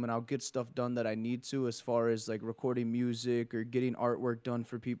talking to them, and I'll get stuff done that I need to, as far as like recording music or getting artwork done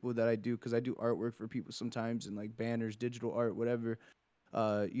for people that I do, because I do artwork for people sometimes, and like banners, digital art, whatever.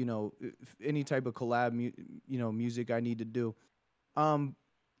 Any type of music I need to do. Um,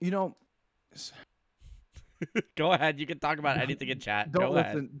 you know, Go ahead. You can talk about anything in chat. Don't Go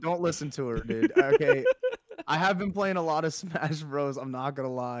ahead. listen. Don't listen to her, dude. Okay, I have been playing a lot of Smash Bros. I'm not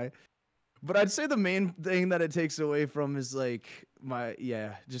gonna lie, but I'd say the main thing that it takes away from is like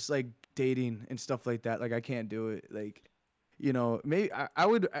just like dating and stuff like that. Like I can't do it. Like maybe I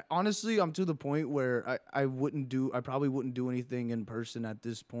would honestly, I'm to the point where I probably wouldn't do anything in person at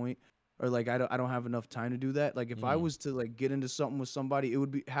this point, or like I don't have enough time to do that. Like if I Mm, was to like get into something with somebody, it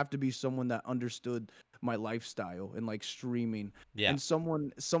would have to be someone that understood my lifestyle and like streaming, yeah. and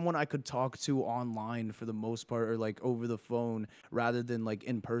someone I could talk to online for the most part, or like over the phone rather than like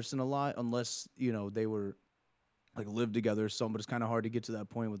in person a lot, unless they were like live together or something. But it's kind of hard to get to that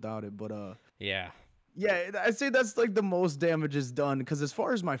point without it. But Yeah. yeah, I'd say that's like the most damage is done. Because as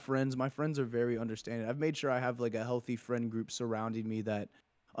far as my friends are very understanding. I've made sure I have like a healthy friend group surrounding me that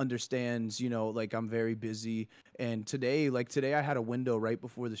understands, like I'm very busy. And today I had a window right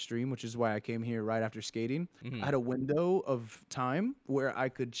before the stream, which is why I came here right after skating. I Hmm. had a window of time where I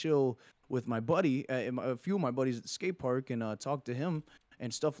could chill with my buddy, a few of my buddies at the skate park, and talk to him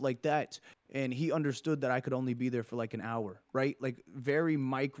and stuff like that. And he understood that I could only be there for like an hour, right? Like very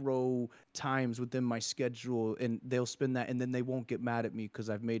micro times within my schedule, and they'll spend that, and then they won't get mad at me because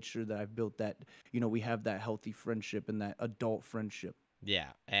I've made sure that I've built that, we have that healthy friendship and that adult friendship.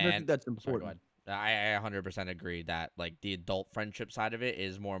 Yeah. And I And think that's sorry, go important. ahead. I 100% agree that like the adult friendship side of it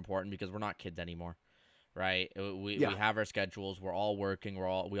is more important because we're not kids anymore, right? We Yeah. have our schedules. We're all working.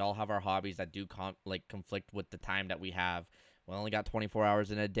 We all have our hobbies that do conflict with the time that we have. We only got 24 hours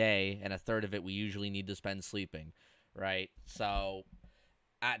in a day, and a third of it we usually need to spend sleeping, right? So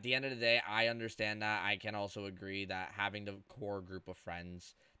at the end of the day, I understand that. I can also agree that having the core group of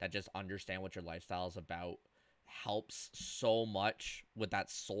friends that just understand what your lifestyle is about helps so much with that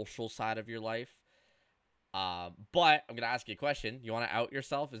social side of your life. But I'm gonna ask you a question. You want to out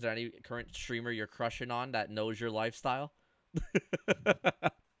yourself? Is there any current streamer you're crushing on that knows your lifestyle?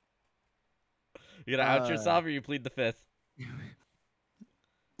 You gonna out Uh, yourself, or you plead the fifth?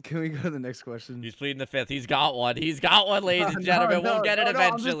 can we go to the next question? He's pleading the fifth. He's got one. He's got one, ladies and No, gentlemen. We'll no, get it no, no.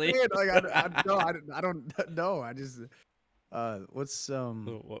 I'm just eventually. saying, like, no, I don't know. I just, what's,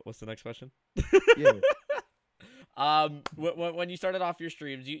 What's the next question? yeah. When you started off your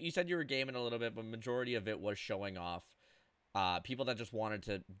streams, you said you were gaming a little bit, but majority of it was showing off. People that just wanted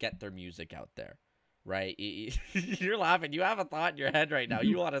to get their music out there, right? You're laughing. You have a thought in your head right now.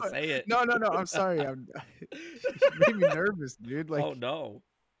 You want to say it? No, no, no. I'm sorry. You made me nervous, dude. Oh Like, no.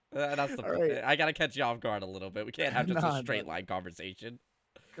 That's the. all right, I gotta catch you off guard a little bit. We can't have just a nah, nah. straight line conversation.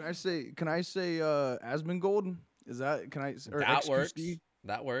 Can I say Asmongold? Is that can I or That works. XQC?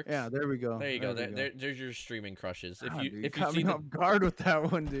 That works. Yeah, there we go. There you go. There we go. There's your streaming crushes. If Ah, you dude, you if you caught see me the off guard with that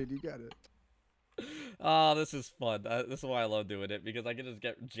one, dude. You got it. Oh, this is fun. This is why I love doing it because I can just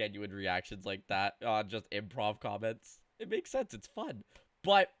get genuine reactions like that on just improv comments. It makes sense. It's fun.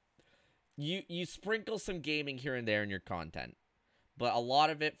 But you sprinkle some gaming here and there in your content. But a lot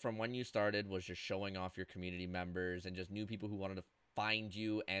of it from when you started was just showing off your community members and just new people who wanted to find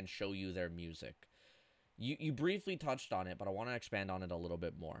you and show you their music. You briefly touched on it, but I want to expand on it a little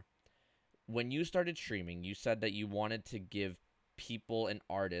bit more. When you started streaming, you said that you wanted to give people and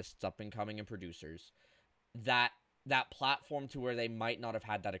artists, up and coming and producers, that platform to where they might not have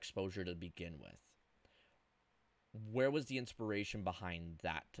had that exposure to begin with. Where was the inspiration behind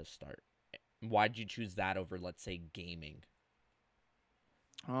that to start? Why did you choose that over, let's say, gaming?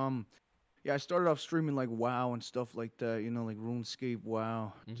 Um, yeah, I started off streaming like WoW and stuff like that. Like RuneScape,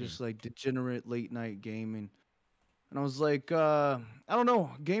 WoW, Mm-hmm. just like degenerate late night gaming. And I was like, I don't know,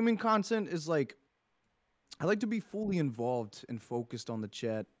 gaming content is like I like to be fully involved and focused on the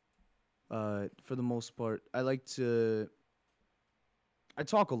chat. For the most part, I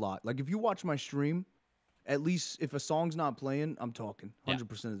talk a lot. Like if you watch my stream, at least if a song's not playing, I'm talking Yeah.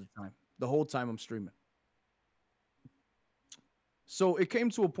 100% of the time. The whole time I'm streaming. So it came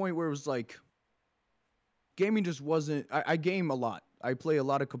to a point where it was like gaming just wasn't. I game a lot. I play a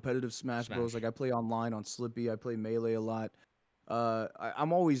lot of competitive Smash Bros. Like Smash. I play online on Slippy. I play Melee a lot.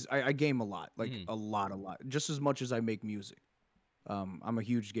 I'm always I game a lot, like Mm-hmm. a lot, just as much as I make music. I'm a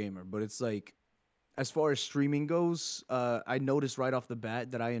huge gamer, but it's like as far as streaming goes, I noticed right off the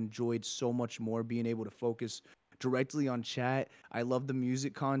bat that I enjoyed so much more being able to focus directly on chat. I love the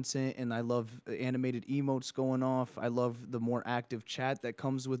music content and I love animated emotes going off. I love the more active chat that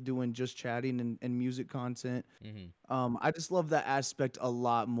comes with doing just chatting and music content. Mm-hmm. I just love that aspect a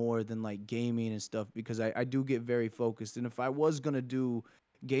lot more than like gaming and stuff because I do get very focused. And if I was gonna do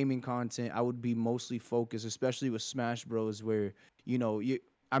gaming content, I would be mostly focused, especially with Smash Bros, where you know you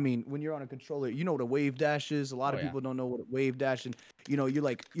I mean, when you're on a controller, you know what a wave dash is. A lot Oh of yeah. people don't know what a wave dash, and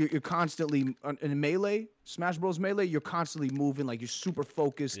you're constantly in melee, Smash Bros. Melee. You're constantly moving, like you're super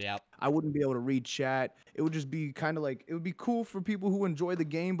focused. Yep. I wouldn't be able to read chat. It would just be kind of like it would be cool for people who enjoy the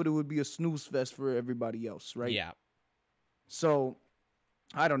game, but it would be a snooze fest for everybody else, right? Yeah. So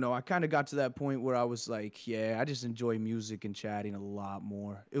I don't know. I kind of got to that point where I was like, yeah, I just enjoy music and chatting a lot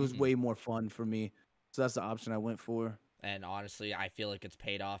more. It was hmm way more fun for me. So that's the option I went for. And honestly, I feel like it's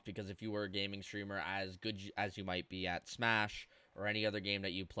paid off because if you were a gaming streamer as good as you might be at Smash or any other game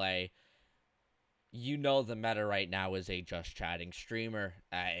that you play, you know the meta right now is a just chatting streamer.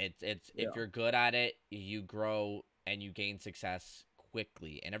 It's if Yeah. you're good at it, you grow and you gain success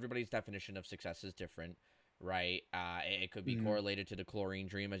quickly. And everybody's definition of success is different, right? It could be hmm correlated to the chlorine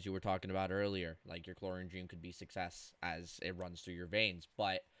dream as you were talking about earlier. Like your chlorine dream could be success as it runs through your veins.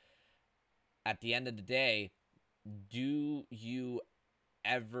 But at the end of the day, do you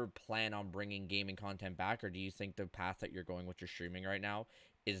ever plan on bringing gaming content back, or do you think the path that you're going with your streaming right now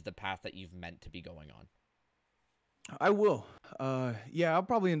is the path that you've meant to be going on? I will. Yeah, I'll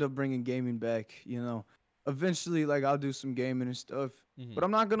probably end up bringing gaming back. Eventually, like I'll do some gaming and stuff. Mm-hmm. But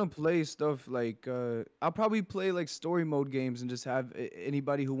I'm not gonna play stuff like I'll probably play like story mode games and just have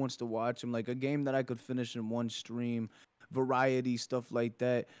anybody who wants to watch them, like a game that I could finish in one stream, variety stuff like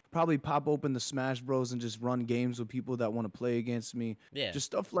that. Probably pop open the Smash Bros and just run games with people that want to play against me, Yeah. just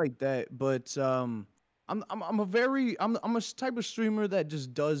stuff like that. But I'm a type of streamer that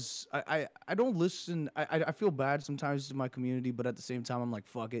just does I don't listen. I feel bad sometimes to my community, but at the same time I'm like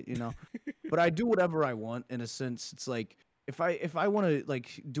fuck it. But I do whatever I want in a sense. It's like if I want to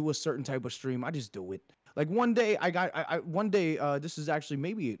like do a certain type of stream, I just do it. Like one day one day this is actually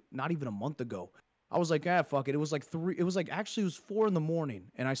maybe not even a month ago. I was like, fuck it. It was like actually it was 4 in the morning,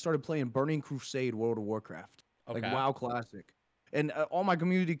 and I started playing Burning Crusade World of Warcraft, like Okay. WoW Classic. And all my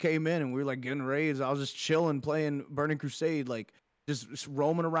community came in, and we were like getting raids. I was just chilling, playing Burning Crusade, like just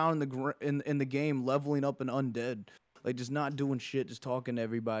roaming around in the game, leveling up an undead, like just not doing shit, just talking to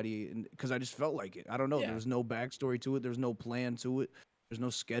everybody, and because I just felt like it. I don't know. There Yeah. was no backstory to it. There's no plan to it. There's no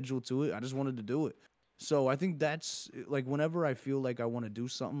schedule to it. I just wanted to do it. So I think that's like whenever I feel like I want to do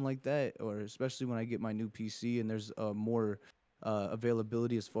something like that, or especially when I get my new PC and there's more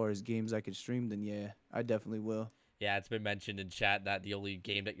availability as far as games I can stream, then yeah, I definitely will. Yeah, it's been mentioned in chat that the only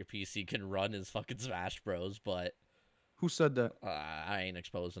game that your PC can run is fucking Smash Bros. But Who said that? I ain't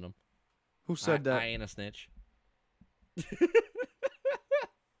exposing them. Who I, said I that? ain't a snitch.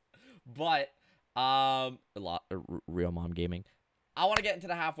 But real mom gaming. I want to get into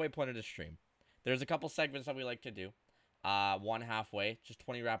the halfway point of the stream. There's a couple segments that we like to do. One halfway, just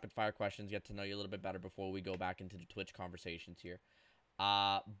 20 rapid fire questions, get to know you a little bit better before we go back into the Twitch conversations here.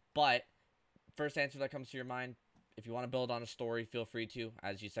 But first answer that comes to your mind, if you want to build on a story, feel free to.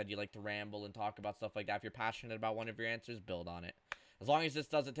 As you said, you like to ramble and talk about stuff like that. If you're passionate about one of your answers, build on it. As long as this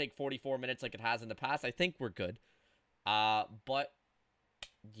doesn't take 44 minutes like it has in the past, I think we're good. But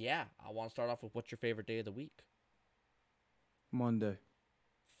yeah, I want to start off with what's your favorite day of the week? Monday.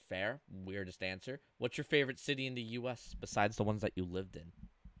 Fair. Weirdest answer. What's your favorite city in the U.S. besides the ones that you lived in?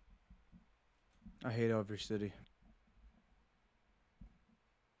 I hate every city.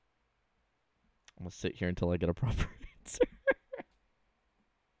 I'm going to sit here until I get a proper answer.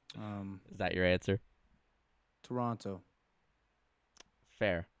 Is that your answer? Toronto.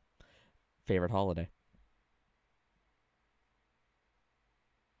 Fair. Favorite holiday?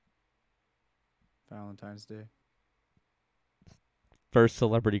 Valentine's Day. First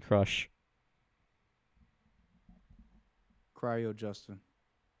celebrity crush? Cryo Justin.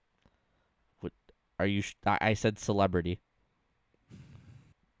 What are you? I said celebrity.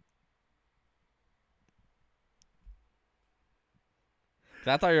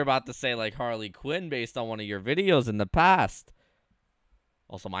 I thought you were about to say like Harley Quinn based on one of your videos in the past.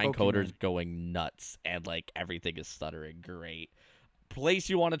 Also, my encoder's Pokemon. going nuts and like everything is stuttering. Great. Place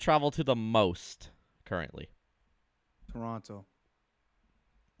you want to travel to the most currently? Toronto.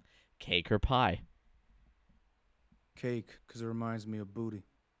 Cake or pie? Cake, because it reminds me of booty.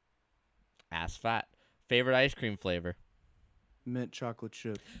 Ass fat. Favorite ice cream flavor? Mint chocolate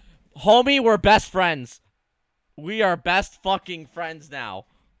chip. Homie, we're best friends. We are best fucking friends now.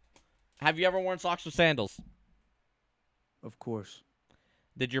 Have you ever worn socks with sandals? Of course.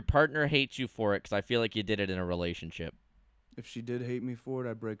 Did your partner hate you for it? Because I feel like you did it in a relationship. If she did hate me for it,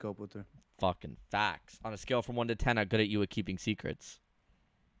 I'd break up with her. Fucking facts. On a scale from 1 to 10, how good at you at keeping secrets?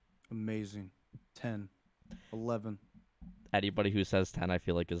 Amazing. 10. 11. Anybody who says 10, I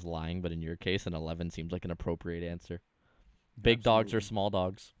feel like is lying, but in your case, an 11 seems like an appropriate answer. Big dogs or Absolutely. small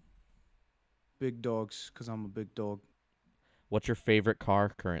dogs? Big dogs, because I'm a big dog. What's your favorite car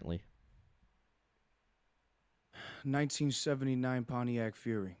currently? 1979 Pontiac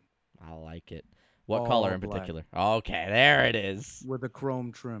Fury, I like it. What color all in black particular? Okay, there it is. with a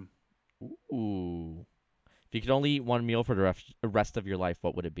chrome trim. Ooh. If you could only eat one meal for the rest of your life,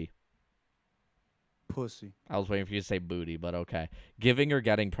 what would it be? Pussy. I was waiting for you to say booty, but okay. Giving or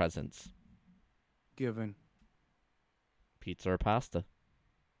getting presents? Given. Pizza or pasta?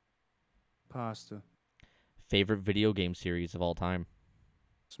 Pasta. Favorite video game series of all time?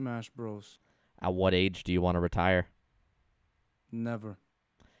 Smash Bros. At what age do you want to retire? Never.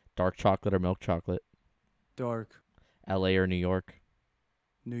 Dark chocolate or milk chocolate? Dark. LA or New York?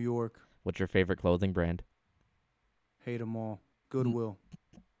 New York. What's your favorite clothing brand? Hate 'em all. Mm, Goodwill.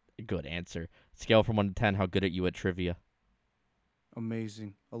 Good answer. Scale from 1 to 10, how good are you at trivia?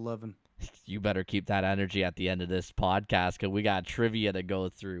 Amazing. 11. You better keep that energy at the end of this podcast because we got trivia to go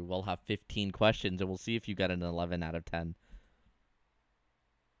through. We'll have 15 questions and we'll see if you get an 11 out of 10.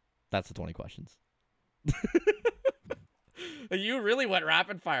 That's the 20 questions. You really went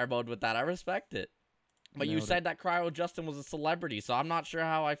rapid fire mode with that. I respect it. But you Nailed it. said that Cryo Justin was a celebrity, so I'm not sure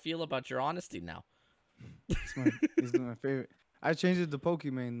how I feel about your honesty now. He's my favorite. I changed it to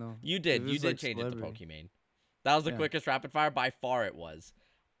Pokemon though. You If did. it You was, did like, change it to celebrity. Pokemon. That was the Yeah. quickest rapid fire. By far it was.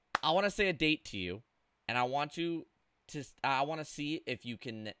 I want to say a date to you, and I want you to. I want to see if you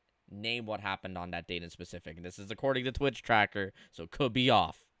can name what happened on that date in specific. And this is according to Twitch Tracker, so it could be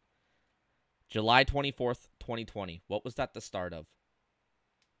off. July 24th, 2020. What was that the start of?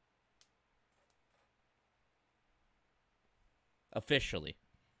 Officially.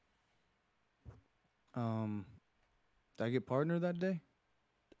 Did I get partner that day?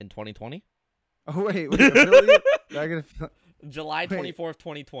 In 2020? Oh wait, affiliate? Did I get a, July Wait. 24th,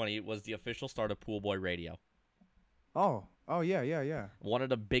 2020 was the official start of Poolboy Radio. oh yeah. One of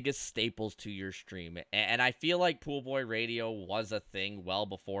the biggest staples to your stream. And I feel like Poolboy Radio was a thing well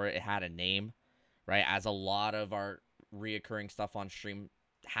before it had a name, right? As a lot of our reoccurring stuff on stream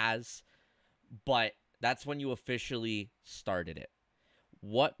has. But that's when you officially started it.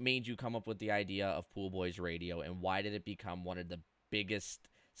 What made you come up with the idea of Poolboys Radio, and why did it become one of the biggest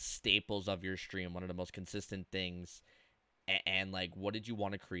staples of your stream, one of the most consistent things? And like, what did you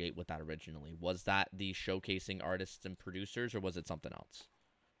want to create with that originally? Was that the showcasing artists and producers, or was it something else?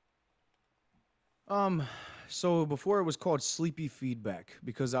 So before it was called Sleepy Feedback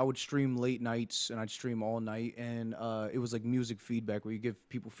because I would stream late nights and I'd stream all night and it was like music feedback where you give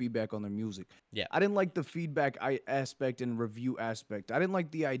people feedback on their music. Yeah. I didn't like the feedback aspect and review aspect. I didn't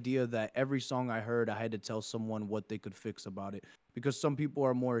like the idea that every song I heard I had to tell someone what they could fix about it because some people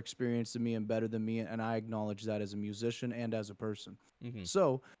are more experienced than me and better than me and I acknowledge that as a musician and as a person. Mm-hmm.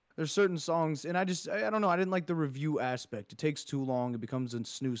 So there's certain songs, and I don't know. I didn't like the review aspect. It takes too long. It becomes a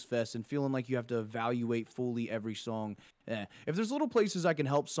snooze fest, and feeling like you have to evaluate fully every song. If there's little places I can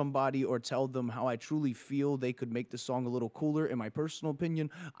help somebody or tell them how I truly feel they could make the song a little cooler, in my personal opinion,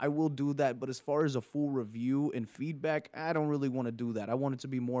 I will do that. But as far as a full review and feedback, I don't really want to do that. I want it to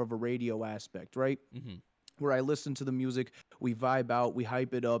be more of a radio aspect, right? Mm-hmm. Where I listen to the music, we vibe out, we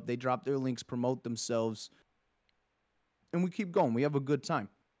hype it up, they drop their links, promote themselves, and we keep going. We have a good time.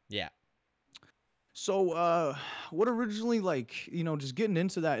 Yeah. So, what originally, like, just getting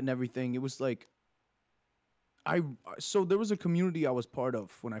into that and everything, it was like, so there was a community I was part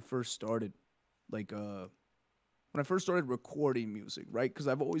of when I first started, like, when I first started recording music, right? Because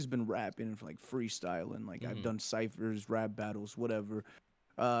I've always been rapping and like freestyling, like I've Mm-hmm. done ciphers, rap battles, whatever.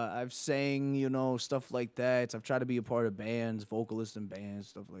 I've sang, stuff like that. I've tried to be a part of bands, vocalist in bands,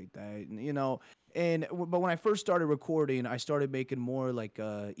 stuff like that. But when I first started recording, I started making more like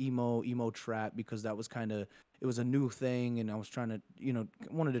emo trap because that was it was a new thing, and I was trying to,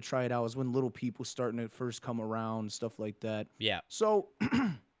 wanted to try it out. It was when Little Peep was starting to first come around, stuff like that. Yeah. So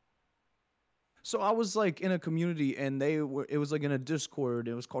so I was like in a community, and it was like in a Discord.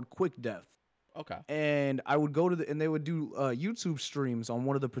 It was called Quick Death. Okay. And I would go and they would do YouTube streams on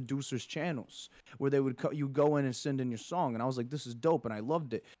one of the producers' channels where they would you go in and send in your song, and I was like, this is dope, and I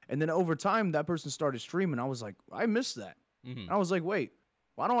loved it. And then over time, that person started streaming. I was like, I missed that. Mm-hmm. And I was like, wait,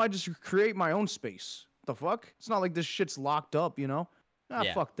 why don't I just create my own space? The fuck? It's not like this shit's locked up, Yeah.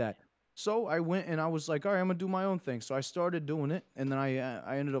 fuck that. So I went and I was like, all right, I'm gonna do my own thing. So I started doing it, and then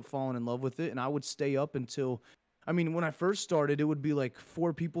I ended up falling in love with it, and I would stay up until. I mean, when I first started, it would be like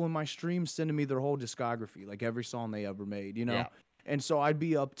 4 people in my stream sending me their whole discography, like every song they ever made, Yeah. And so I'd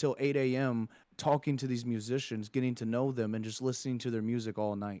be up till 8 a.m. talking to these musicians, getting to know them, and just listening to their music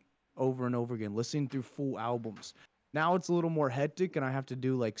all night, over and over again, listening through full albums. Now it's a little more hectic, and I have to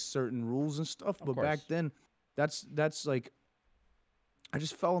do like certain rules and stuff. Of But course. back then, that's like, I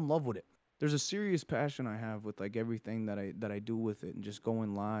just fell in love with it. there's a serious passion I have with like everything that I do with it, and just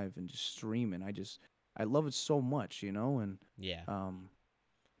going live and just streaming. I love it so much, you know. And Yeah. um,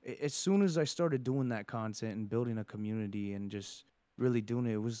 as soon as I started doing that content and building a community and just really doing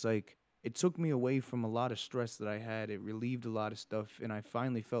it, it was like it took me away from a lot of stress that I had. It relieved a lot of stuff, and I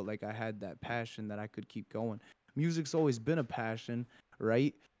finally felt like I had that passion that I could keep going. Music's always been a passion,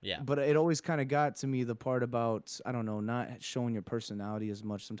 right? Yeah. But it always kind of got to me the part about, I don't know, not showing your personality as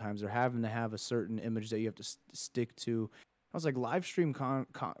much sometimes, or having to have a certain image that you have to stick to. I was like, live stream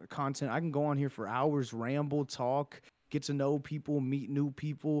content. I can go on here for hours, ramble, talk, get to know people, meet new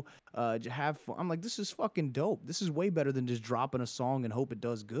people, have fun. I'm like, this is fucking dope. This is way better than just dropping a song and hope it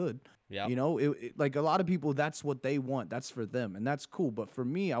does good. Yep. You know, like a lot of people, that's what they want. That's for them, and that's cool. But for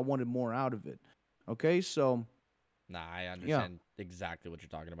me, I wanted more out of it. Okay, so Nah, I yeah, understand exactly what you're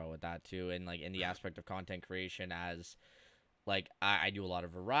talking about with that too, and like in the aspect of content creation as like I do a lot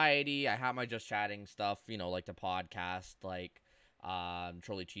of variety. I have my just chatting stuff, like the podcast, like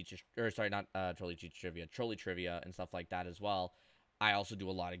Trolley Teach or sorry, not Trolley Teach Trivia, Trolley Trivia and stuff like that as well. I also do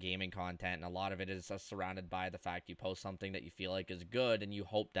a lot of gaming content, and a lot of it is surrounded by the fact you post something that you feel like is good, and you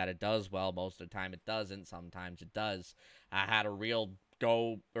hope that it does well. Most of the time, it doesn't. Sometimes it does. I had a real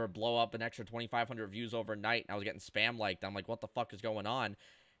go or blow up an extra 2,500 views overnight, and I was getting spam liked. I'm like, what the fuck is going on?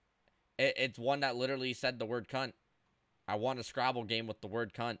 It's one that literally said the word cunt. I won a Scrabble game with the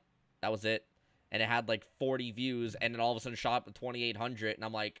word cunt. That was it. And it had like 40 views, and then all of a sudden shot up to 2,800. And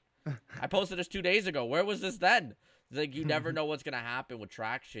I'm like, I posted this 2 days ago. Where was this then? It's like, you never know what's going to happen with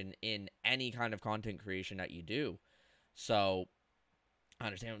traction in any kind of content creation that you do. So I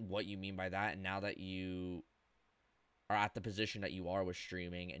understand what you mean by that. And now that you are at the position that you are with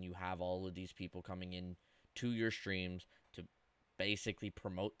streaming, and you have all of these people coming in to your streams to basically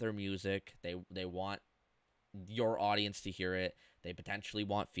promote their music, they want your audience to hear it. They potentially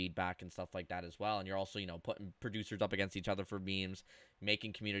want feedback and stuff like that as well. And you're also, putting producers up against each other for memes,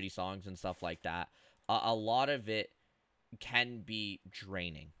 making community songs and stuff like that. A lot of it can be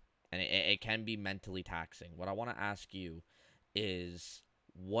draining, and it can be mentally taxing. What I want to ask you is,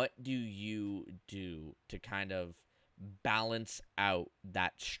 what do you do to kind of balance out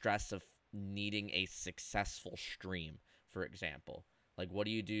that stress of needing a successful stream, for example? Like, what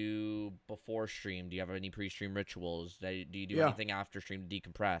do you do before stream? Do you have any pre-stream rituals? Do you do yeah, anything after stream to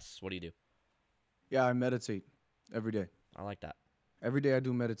decompress? What do you do? yeah. I meditate every day. I like that. Every day I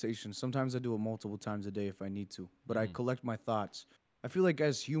do meditation. Sometimes I do it multiple times a day if I need to, but I Mm-hmm. collect my thoughts. I feel like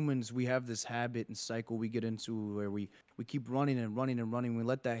as humans, we have this habit and cycle we get into where we keep running and running and running. We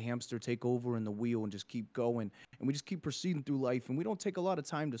let that hamster take over in the wheel and just keep going. And we just keep proceeding through life. And we don't take a lot of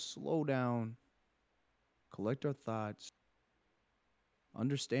time to slow down, collect our thoughts,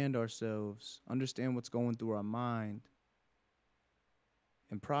 understand ourselves, understand what's going through our mind,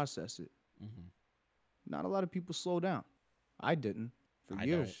 and process it. Mm-hmm. Not a lot of people slow down. I didn't for I don't.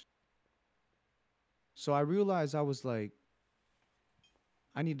 years. So I realized I was like,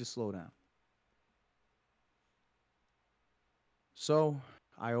 I need to slow down. So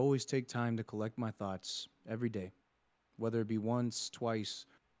I always take time to collect my thoughts every day, whether it be once, twice,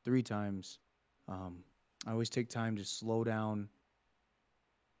 3 times. Um, I always take time to slow down,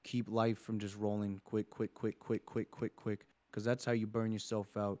 keep life from just rolling quick, quick, quick, quick, quick, quick, quick. Because that's how you burn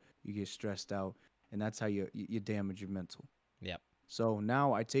yourself out. You get stressed out, and that's how you damage your mental. Yep. So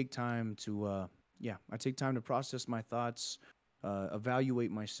now I take time to, I take time to process my thoughts, evaluate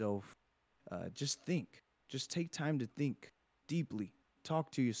myself, just think. Just take time to think deeply.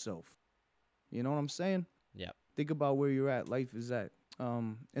 Talk to yourself. You know what I'm saying? Yep. Think about where you're at, life is at.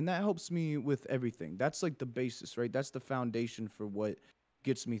 And that helps me with everything. That's like the basis, right? That's the foundation for what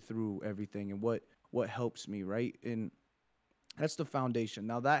gets me through everything and what helps me, right? And that's the foundation.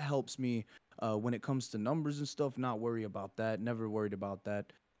 Now that helps me when it comes to numbers and stuff. Not worry about that. Never worried about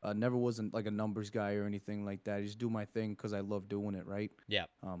that. Never wasn't like a numbers guy or anything like that. I just do my thing because I love doing it. Right. Yep.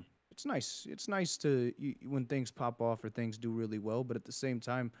 It's nice. It's nice to when things pop off or things do really well. But at the same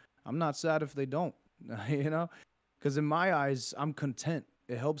time, I'm not sad if they don't. You know, because in my eyes, I'm content.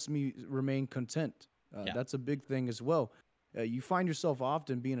 It helps me remain content. Yeah. That's a big thing as well. You find yourself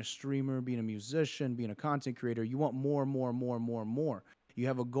often being a streamer, being a musician, being a content creator. You want more, more, more, more, more. You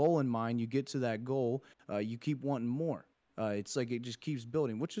have a goal in mind. You get to that goal. You keep wanting more. It's like it just keeps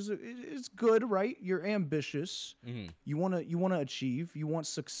building, which is it's good, right? You're ambitious. Mm-hmm. You wanna achieve. You want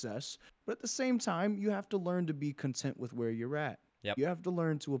success, but at the same time, you have to learn to be content with where you're at. Yep. You have to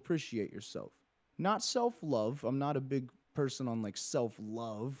learn to appreciate yourself, not self love. I'm not a big person on like self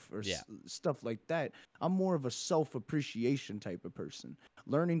love or Yeah. stuff like that. I'm more of a self appreciation type of person.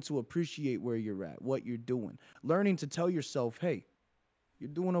 Learning to appreciate where you're at, what you're doing. Learning to tell yourself, hey, you're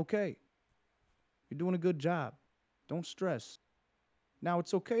doing okay. You're doing a good job. Don't stress. Now,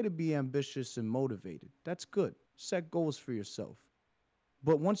 it's okay to be ambitious and motivated. That's good. Set goals for yourself.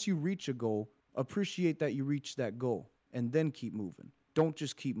 But once you reach a goal, appreciate that you reached that goal and then keep moving. Don't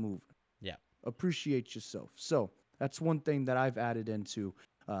just keep moving. Yeah. Appreciate yourself. So that's one thing that I've added into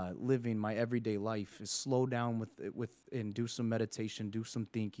living my everyday life is slow down with and do some meditation, do some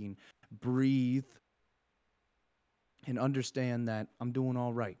thinking, breathe, and understand that I'm doing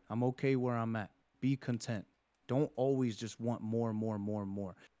all right. I'm okay where I'm at. Be content. Don't always just want more and more and more and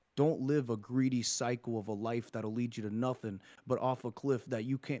more. Don't live a greedy cycle of a life that'll lead you to nothing but off a cliff that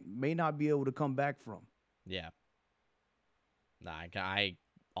you can't may not be able to come back from. Yeah. Nah, I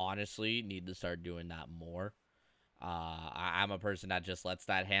honestly need to start doing that more. I'm a person that just lets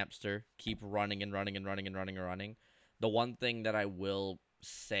that hamster keep running and running and running and running and running. The one thing that I will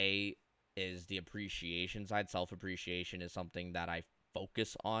say is the appreciation side. Self appreciation is something that I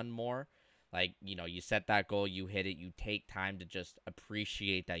focus on more. Like, you set that goal, you hit it, you take time to just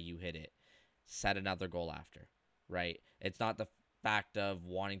appreciate that you hit it. Set another goal after, right? It's not the fact of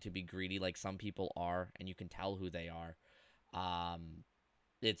wanting to be greedy like some people are, and you can tell who they are. Um,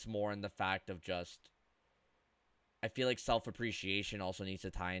 it's more in the fact of just I feel like self appreciation also needs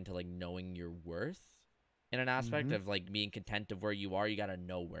to tie into like knowing your worth in an aspect Mm-hmm. of like being content of where you are. You got to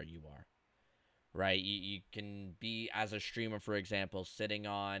know where you are, right? You can be, as a streamer, for example, sitting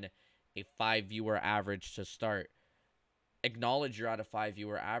on a 5 viewer average to start. Acknowledge you're at a 5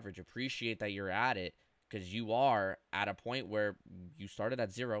 viewer average. Appreciate that you're at it because you are at a point where you started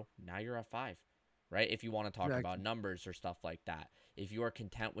at 0. Now you're at 5, right? If you want to talk about Exactly. numbers or stuff like that. If you are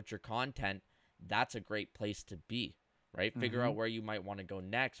content with your content, that's a great place to be, right? Figure Mm-hmm. out where you might want to go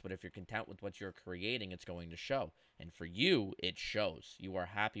next. But if you're content with what you're creating, it's going to show. And for you, it shows. You are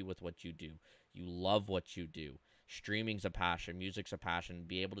happy with what you do. You love what you do. Streaming's a passion, music's a passion.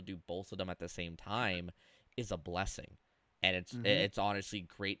 Be able to do both of them at the same time is a blessing, and it's Mm-hmm. it's honestly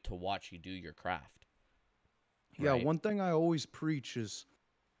great to watch you do your craft, Yeah, right? one thing I always preach is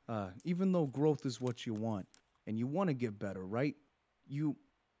even though growth is what you want and you want to get better, right? You,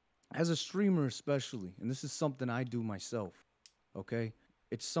 as a streamer, especially, and this is something I do myself, okay?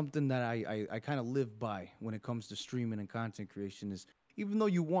 It's something that I kind of live by when it comes to streaming and content creation is even though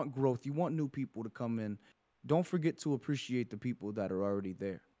you want growth, you want new people to come in, don't forget to appreciate the people that are already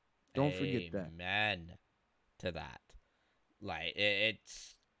there. Don't forget that. Amen to that. Like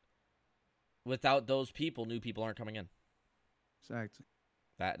it's without those people, new people aren't coming in. Exactly.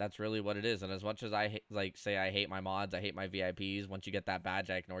 That's really what it is. And as much as like say I hate my mods, I hate my VIPs. Once you get that badge,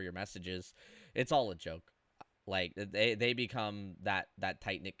 I ignore your messages. It's all a joke. Like they become that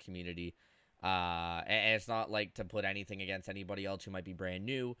tight knit community. And it's not like to put anything against anybody else who might be brand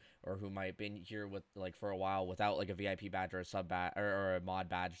new or who might have been here with like for a while without like a VIP badge or a sub badge or a mod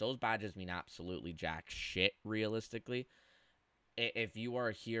badge. Those badges mean absolutely jack shit realistically. If you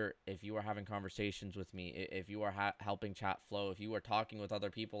are here, if you are having conversations with me, if you are helping chat flow, if you are talking with other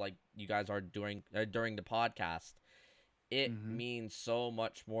people like you guys are during the podcast, it Mm-hmm. means so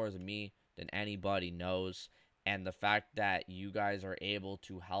much more to me than anybody knows. And the fact that you guys are able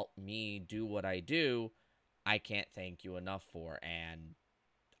to help me do what I do, I can't thank you enough for. And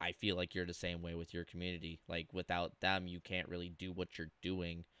I feel like you're the same way with your community. Like without them, you can't really do what you're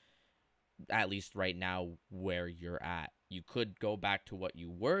doing, at least right now where you're at. You could go back to what you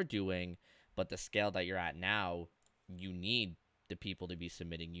were doing, but the scale that you're at now, you need the people to be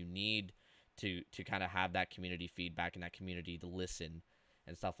submitting. You need to kind of have that community feedback and that community to listen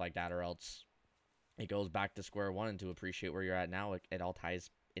and stuff like that, or else it goes back to square one. And to appreciate where you're at now, it all ties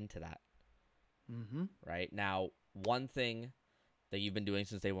into that, Mm-hmm. right? Now, one thing that you've been doing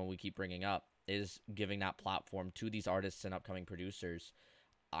since day one, we keep bringing up, is giving that platform to these artists and upcoming producers.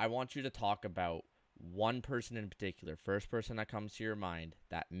 I want you to talk about one person in particular, first person that comes to your mind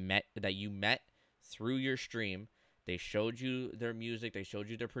that you met through your stream. They showed you their music, they showed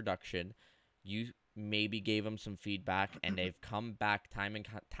you their production. You maybe gave them some feedback, and they've come back time and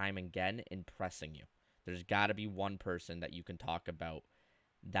time again, impressing you. There's got to be one person that you can talk about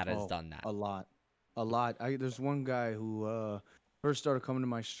that has Oh, done that. a lot. A lot. There's one guy who first started coming to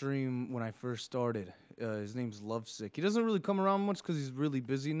my stream when I first started. His name's Lovesick. He doesn't really come around much because he's really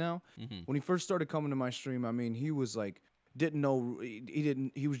busy now. Mm-hmm. When he first started coming to my stream, I mean, he was like, didn't know, he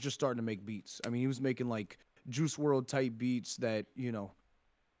didn't, he was just starting to make beats. I mean, he was making like Juice World type beats that,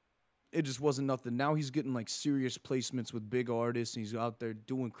 it just wasn't nothing. Now he's getting like serious placements with big artists and he's out there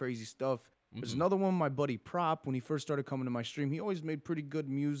doing crazy stuff. There's Mm-hmm. another one, my buddy Prop, when he first started coming to my stream, he always made pretty good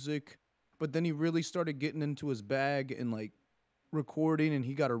music, but then he really started getting into his bag and like recording and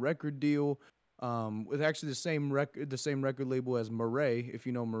he got a record deal. With actually the same record label as Murray, if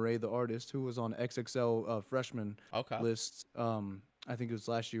you know Murray, the artist who was on XXL freshman Okay. list. I think it was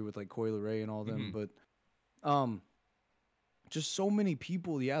last year with like Coil Ray and all them, Mm-hmm. but um, just so many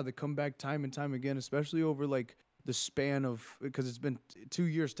people, yeah, that come back time and time again, especially over like the span of because it's been 2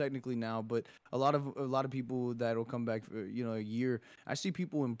 years technically now, but a lot of people that'll come back for a year. I see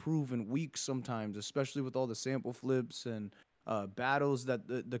people improve in weeks sometimes, especially with all the sample flips and battles that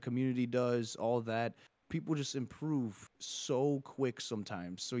the community does, all that. People just improve so quick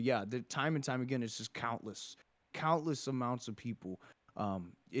sometimes. So yeah, the time and time again, it's just countless amounts of people.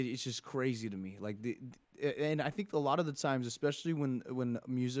 It's just crazy to me. Like and I think a lot of the times, especially when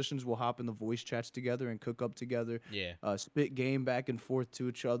musicians will hop in the voice chats together and cook up together, Yeah. spit game back and forth to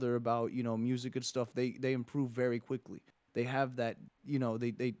each other about music and stuff, they improve very quickly. They have that,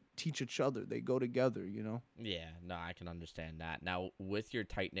 they teach each other. They go together. Yeah, no, I can understand that. Now, with your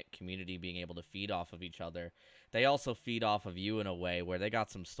tight knit community being able to feed off of each other, they also feed off of you in a way where they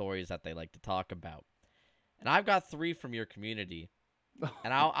got some stories that they like to talk about. And I've got three from your community,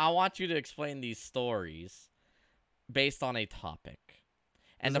 and I want you to explain these stories based on a topic.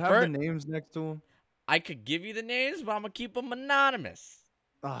 And Does the it have the first, names next to them? I could give you the names, but I'm gonna keep them anonymous.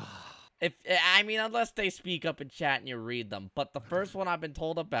 Ah, If I mean, unless they speak up in chat and you read them. But the first one I've been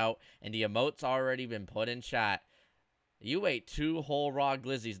told about, and the emote's already been put in chat. You ate 2 whole raw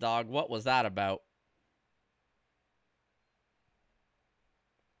glizzies, dog. What was that about?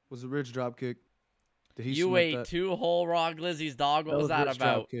 was the Rich Dropkick? Did he You submit ate that? 2 whole raw glizzies, dog. What That was was that Rich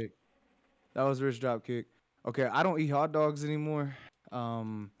about? Dropkick. That was Rich Dropkick. Okay, I don't eat hot dogs anymore.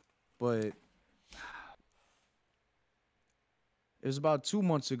 But it was about 2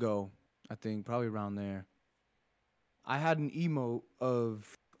 months ago, I think, probably around there. I had an emote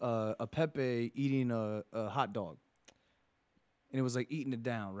of a Pepe eating a hot dog, and it was like eating it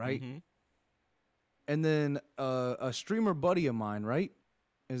down, right? Mm-hmm. And then a streamer buddy of mine, right?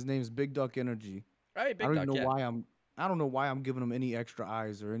 His name's Big Duck Energy. Right, I Big don't even Duck, know yeah. why I'm giving him any extra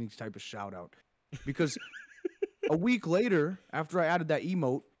eyes or any type of shout out, because a week later, after I added that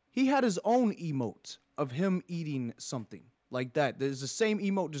emote, he had his own emote of him eating something like that. There's the same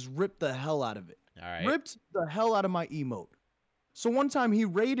emote, just ripped the hell out of it. All right. Ripped the hell out of my emote. So one time he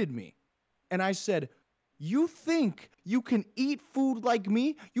raided me, and I said, "You think you can eat food like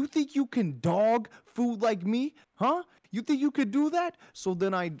me? You think you can dog food like me? Huh? You think you could do that?" So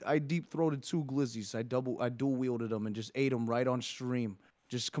then I deep throated 2 glizzies. I dual wielded them and just ate them right on stream.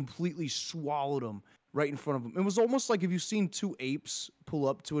 Just completely swallowed them right in front of him. It was almost like if you've seen two apes pull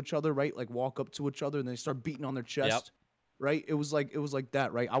up to each other, right? Like walk up to each other and they start beating on their Yep. chest, right? It was like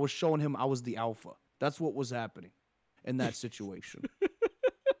that, right? I was showing him I was the alpha. That's what was happening in that situation.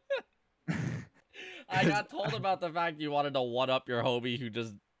 I Cause got told about the fact you wanted to one up your homie who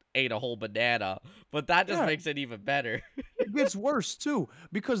just ate a whole banana, but that just yeah, makes it even better. it gets worse too,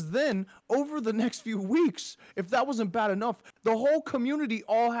 because then over the next few weeks, if that wasn't bad enough, the whole community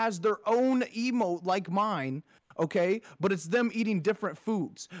all has their own emote like mine. Okay, but it's them eating different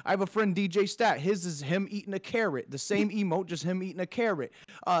foods. I have a friend DJ Stat. His is him eating a carrot. The same emote, just him eating a carrot.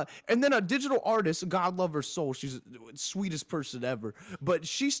 And then a digital artist, God love her soul. She's the sweetest person ever. But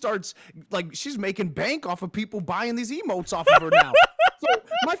she starts like she's making bank off of people buying these emotes off of her now. So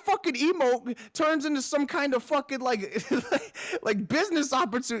my fucking emote turns into some kind of fucking like like business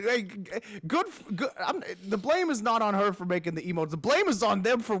opportunity. Like, good. The blame is not on her for making the emotes. The blame is on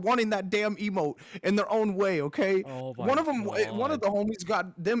them for wanting that damn emote in their own way. Okay. Oh my One of them, one of god. the homies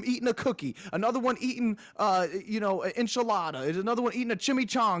got them eating a cookie. Another one eating, an enchilada. Another one eating a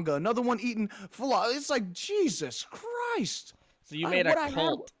chimichanga. Another one eating falafel. It's like Jesus Christ. So you made a What I had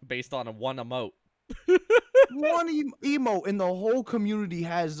cult based on a one emote. one emote in the whole community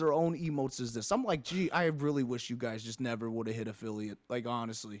has their own emotes as this. I'm like, gee, I really wish you guys just never would have hit affiliate. Like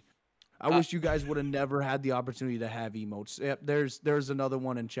honestly, I Uh, wish you guys would have never had the opportunity to have emotes. Yep, there's another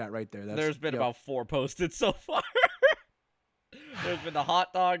one in chat right there. That's there's been yep. about 4 posted so far. There's been the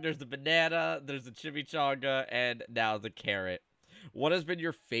hot dog, there's the banana, there's the chimichanga, and now the carrot. What has been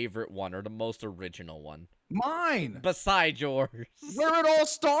your favorite one or the most original one? Mine, Besides yours. where it all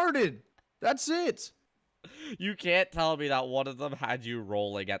started. That's it. You can't tell me that one of them had you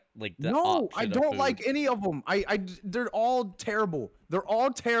rolling at like the No, I option of don't food. like any of them. They're all terrible. They're all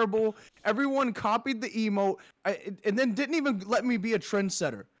terrible. Everyone copied the emote, and then didn't even let me be a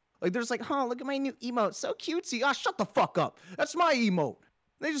trendsetter. Like, there's like, huh, look at my new emote, so cutesy. Ah, shut the fuck up. That's my emote.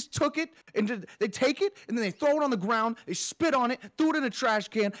 They just took it and they take it and then they throw it on the ground. They spit on it, threw it in a trash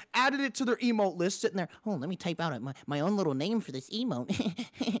can, added it to their emote list, sitting there. Oh, let me type out my own little name for this emote.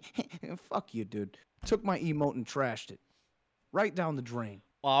 Fuck you, dude. Took my emote and trashed it right down the drain.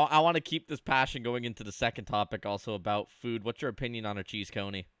 Well, I want to keep this passion going into the second topic, also about food. What's your opinion on a cheese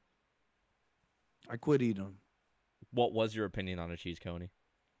coney? I quit eating them. What was your opinion on a cheese coney?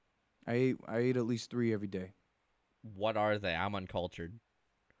 I ate at least 3 every day. What are they? I'm uncultured.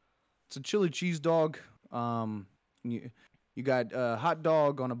 It's a chili cheese dog. You got a hot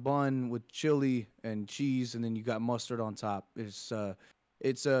dog on a bun with chili and cheese, and then you got mustard on top. It's a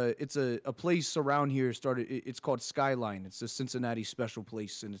place around here. It's called Skyline. It's a Cincinnati special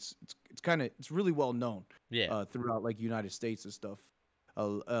place, and it's really well known Yeah. throughout like United States and stuff.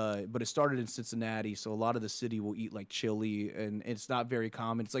 But it started in Cincinnati, so a lot of the city will eat like chili, and it's not very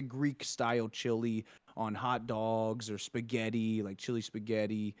common. It's like Greek style chili on hot dogs or spaghetti, like chili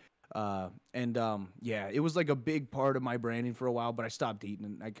spaghetti. Yeah, it was like a big part of my branding for a while, but I stopped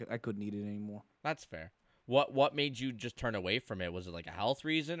eating it. I couldn't eat it anymore. That's fair. What made you just turn away from it? Was it like a health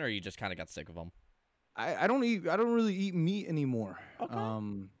reason, or you just kind of got sick of them? I don't really eat meat anymore. Okay.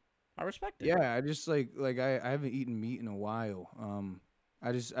 I respect it. Yeah, I just I haven't eaten meat in a while.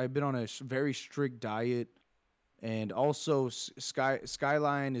 I've been on a very strict diet, and also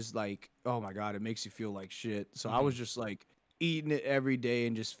Skyline is like, oh my god, it makes you feel like shit. So I was just like eating it every day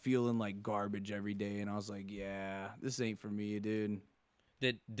and just feeling like garbage every day, and I was like, yeah, this ain't for me, dude.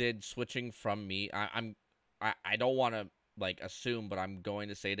 Did switching from meat? I don't want to like assume, but I'm going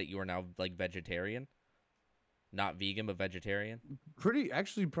to say that you are now like vegetarian, not vegan, but vegetarian.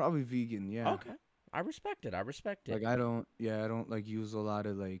 Actually probably vegan, yeah. Okay, I respect it. I respect it. Like I don't like use a lot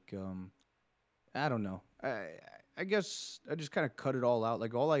of like I don't know. I guess I just kind of cut it all out.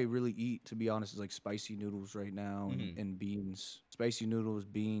 Like all I really eat, to be honest, is like spicy noodles right now and beans. Spicy noodles,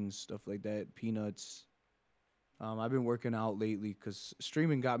 beans, stuff like that, peanuts. I've been working out lately because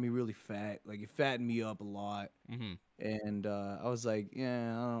streaming got me really fat. Like it fattened me up a lot, and I was like,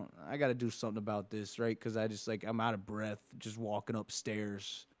 yeah, I got to do something about this, right? Because I'm out of breath just walking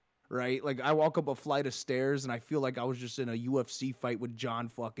upstairs, right? Like I walk up a flight of stairs and I feel like I was just in a UFC fight with John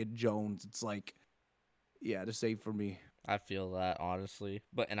fucking Jones. It's like, yeah, this ain't for me. I feel that honestly,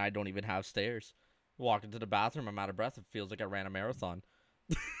 and I don't even have stairs. Walk into the bathroom, I'm out of breath. It feels like I ran a marathon.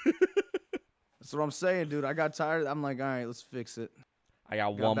 That's what I'm saying, dude. I got tired. I'm like, all right, let's fix it. I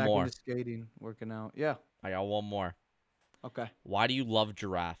got Got one back more. into skating, working out. Yeah. I got one more. Okay. Why do you love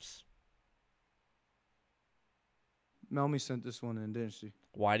giraffes? Melmy sent this one in, didn't she?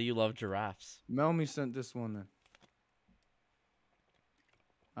 Why do you love giraffes? Melmy sent this one in.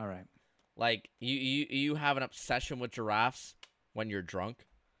 All right. Like you have an obsession with giraffes when you're drunk.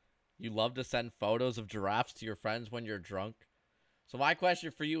 You love to send photos of giraffes to your friends when you're drunk. So my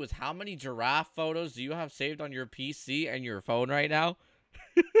question for you is, how many giraffe photos do you have saved on your PC and your phone right now?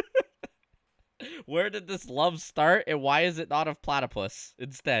 Where did this love start, and why is it not of platypus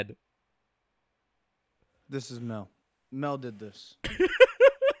instead? This is Mel. Mel did this.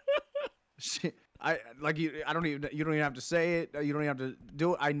 I don't even. You don't even have to say it. You don't even have to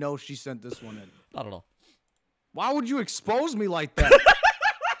do it. I know she sent this one in. Not at all. Why would you expose me like that?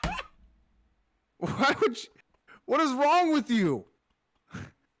 Why would you? What is wrong with you?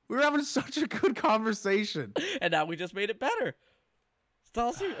 We were having such a good conversation. And now we just made it better. Tell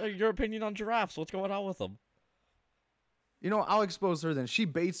us your opinion on giraffes. What's going on with them? You know, I'll expose her then. She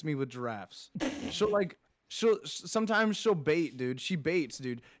baits me with giraffes. Sometimes she'll bait, dude. She baits,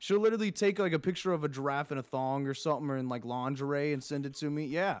 dude. She'll literally take like a picture of a giraffe in a thong or something, or in like lingerie, and send it to me.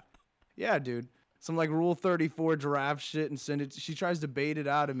 Yeah, dude. Some like Rule 34 giraffe shit and send it. She tries to bait it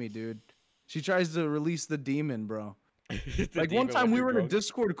out of me, dude. She tries to release the demon, bro. Like one time we were in a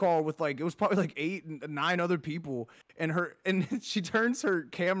Discord call with like, it was probably like 8 and 9 other people, and she turns her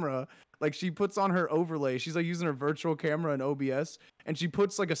camera, like she puts on her overlay. She's like using her virtual camera in OBS, and she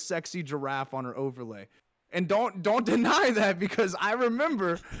puts like a sexy giraffe on her overlay. And don't deny that, because I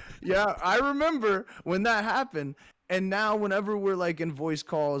remember when that happened. And now whenever we're like in voice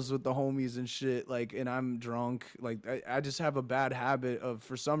calls with the homies and shit, like, and I'm drunk, like I just have a bad habit of,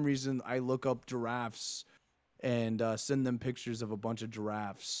 for some reason, I look up giraffes and send them pictures of a bunch of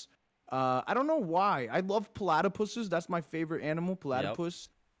giraffes. I don't know why. I love platypuses. That's my favorite animal, platypus.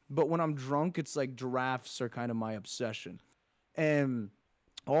 Yep. But when I'm drunk, it's like giraffes are kind of my obsession. And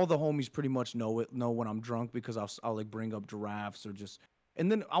all the homies pretty much know when I'm drunk, because I'll like bring up giraffes, or just,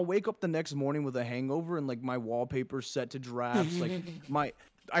 and then I'll wake up the next morning with a hangover, and like my wallpaper's set to giraffes. Like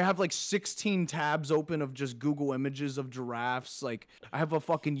I have like 16 tabs open of just Google images of giraffes. Like I have a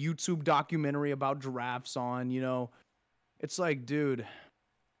fucking YouTube documentary about giraffes on, you know. It's like, dude,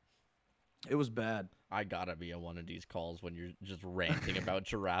 it was bad. I gotta be on one of these calls when you're just ranting about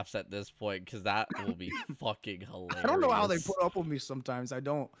giraffes at this point, because that will be fucking hilarious. I don't know how they put up with me sometimes. I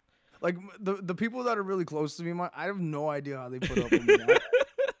don't. Like the people that are really close to me, I have no idea how they put up with me.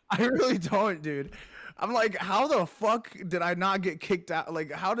 I really don't, dude. I'm like, how the fuck did I not get kicked out?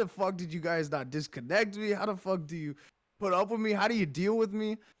 Like, how the fuck did you guys not disconnect me? How the fuck do you put up with me? How do you deal with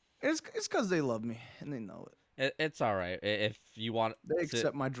me? It's because they love me and they know it. It's all right. If you want They to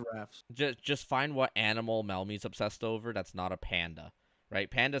accept my drafts. just find what animal Melmy's obsessed over that's not a panda, right?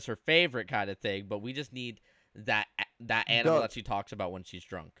 Panda's her favorite kind of thing, but we just need that animal that Duck, she talks about when she's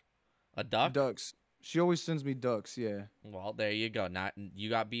drunk. A duck? ducks. She always sends me ducks. Yeah. Well, there you go. Not you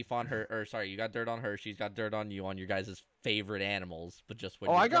got beef on her, or sorry, you got dirt on her. She's got dirt on you on your guys' favorite animals, but just when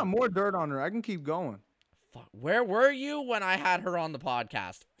Oh, you're I got drunk. more dirt on her. I can keep going. Fuck, where were you when I had her on the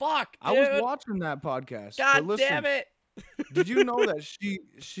podcast? Fuck, I was dude. watching that podcast, but God damn listen, it. did you know that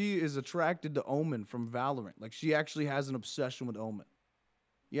she is attracted to Omen from Valorant? Like she actually has an obsession with Omen.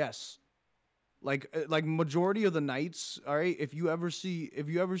 Yes. Like majority of the nights, all right, if you ever see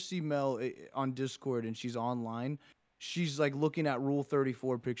Mel on Discord and she's online, she's like looking at Rule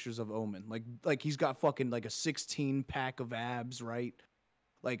 34 pictures of Omen. Like he's got fucking like a 16 pack of abs, right?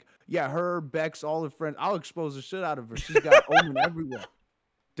 Like yeah, her, Bex, all her friends. I'll expose the shit out of her. She's got Omen everywhere.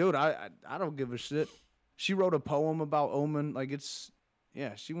 Dude, I don't give a shit. She wrote a poem about Omen. Like it's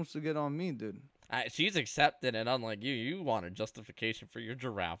yeah, she wants to get on me, dude. She's accepted it, unlike you. You want a justification for your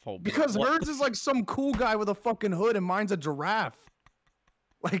giraffe home. Because What? hers is like some cool guy with a fucking hood and mine's a giraffe.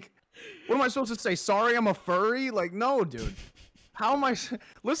 Like, what am I supposed to say? Sorry, I'm a furry? Like, no, dude. How am I?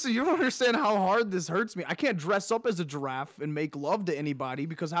 Listen, you don't understand how hard this hurts me. I can't dress up as a giraffe and make love to anybody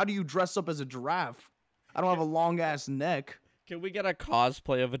because how do you dress up as a giraffe? I don't have a long ass neck. Can we get a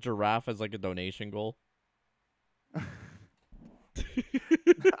cosplay of a giraffe as like a donation goal?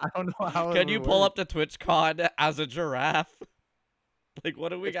 I don't know how. Can you pull up the TwitchCon as a giraffe? Like, what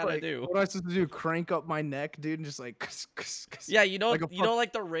do we It's gotta like, do? what am I supposed to do? Crank up my neck, dude, and just like, Yeah, like a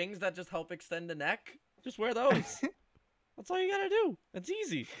like the rings that just help extend the neck. Just wear those. That's all you gotta do. It's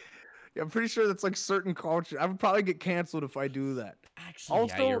easy. Yeah, I'm pretty sure that's like certain culture. I would probably get canceled if I do that. Actually, yeah,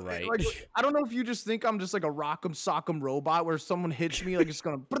 Also, you're right. like, I don't know if you just think I'm just like a rock'em sock'em robot where someone hits me, like it's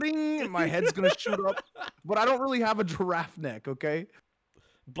gonna bring and my head's gonna shoot up. But I don't really have a giraffe neck, okay?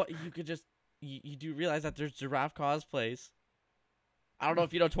 But you could just you do realize that there's giraffe cosplays. I don't know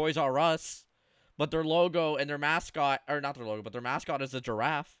if you know Toys R Us, but their logo and their mascot, or not their logo, but their mascot is a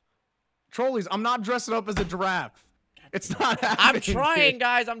giraffe. Trolleys, I'm not dressing up as a giraffe. It's not happening. I'm trying, kid.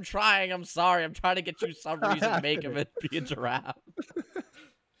 guys. I'm trying. I'm sorry. I'm trying to get you some reason to make him be a giraffe.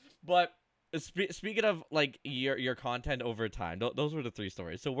 But speaking of like your content over time, those were the three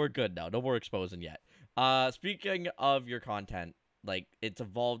stories. So we're good now. No more exposing yet. Speaking of your content, like it's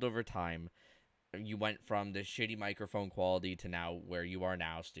evolved over time. You went from the shitty microphone quality to now where you are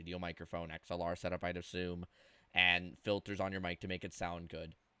now, studio microphone, XLR setup, I'd assume, and filters on your mic to make it sound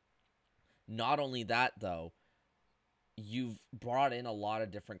good. Not only that, though, you've brought in a lot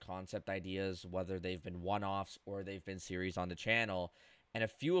of different concept ideas, whether they've been one-offs or they've been series on the channel, and a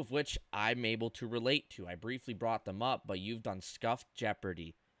few of which I'm able to relate to. I briefly brought them up, but you've done Scuffed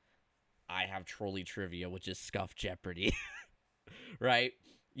Jeopardy. I have Trolley Trivia, which is Scuffed Jeopardy, right?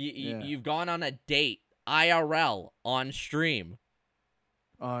 Yeah. You've gone on a date IRL on stream.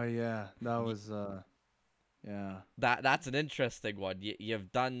 Oh yeah, that was yeah. That's an interesting one.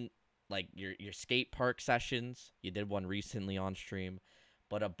 You've done like your skate park sessions. You did one recently on stream.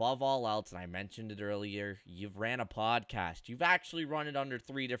 But above all else, and I mentioned it earlier, you've ran a podcast. You've actually run it under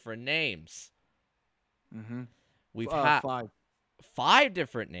 3 different names. Mm-hmm. We've had 5. 5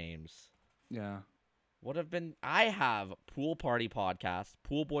 different names. Yeah. What have been? I have Pool Party Podcast,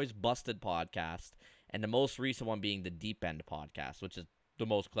 Pool Boys Busted Podcast, and the most recent one being the Deep End Podcast, which is the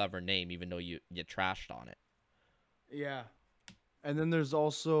most clever name, even though you trashed on it. Yeah. And then there's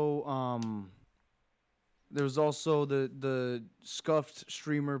also the Scuffed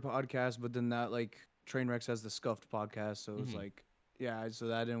Streamer podcast, but then that like Trainwrecks has the Scuffed podcast, so it was like yeah, so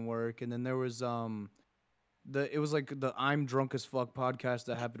that didn't work. And then there was it was like the I'm Drunk as Fuck podcast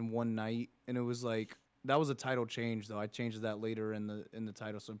that happened one night, and it was like that was a title change though. I changed that later in the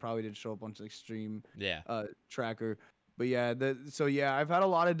title, so it probably did show up on the stream Yeah. tracker. But yeah, so yeah, I've had a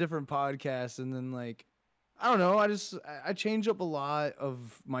lot of different podcasts, and then like I don't know, I change up a lot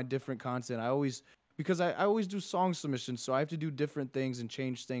of my different content. Because I always do song submissions, so I have to do different things and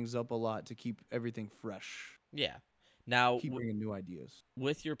change things up a lot to keep everything fresh. Yeah. Now, Keep bringing new ideas.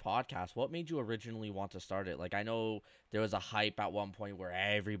 with your podcast, what made you originally want to start it? Like, I know there was a hype at one point where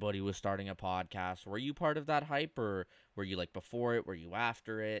everybody was starting a podcast. Were you part of that hype, or were you like before it? Were you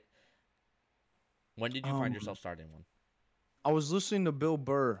after it? When did you find yourself starting one? I was listening to Bill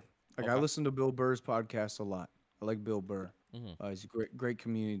Burr. Like I Okay. listen to Bill Burr's podcast a lot. I like Bill Burr. Mhm. He's a great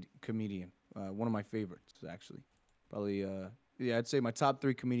comedian. One of my favorites actually. Probably Yeah, I'd say my top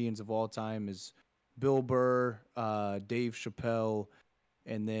three comedians of all time is Bill Burr, Dave Chappelle,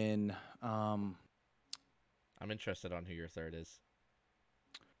 and then I'm interested on who your third is.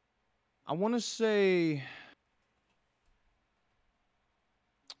 I want to say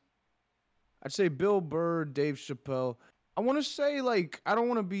I'd say Bill Burr, Dave Chappelle. I want to say like I don't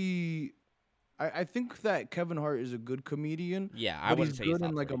want to be. I think that Kevin Hart is a good comedian, Yeah, I but he's wouldn't say he's good in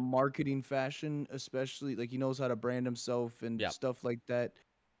top like a three. marketing fashion, especially like he knows how to brand himself and Yep. stuff like that.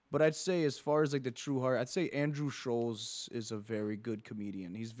 But I'd say as far as like the true heart, I'd say Andrew Scholes is a very good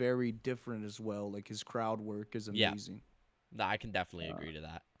comedian. He's very different as well. Like his crowd work is Yeah. amazing. No, I can definitely Uh, agree to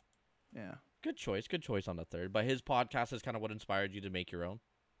that. yeah. Good choice. Good choice on the third. But his podcast is kind of what inspired you to make your own.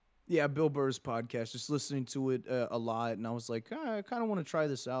 Yeah, Bill Burr's podcast, just listening to it a lot, and I was like, "Ah, I kind of want to try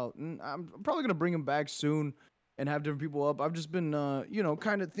this out, and I'm probably gonna bring him back soon and have different people up. I've just been,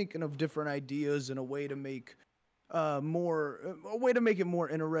 kind of thinking of different ideas and a way to make a way to make it more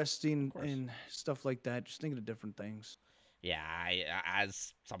Of interesting course. and stuff like that. Just thinking of different things. Yeah,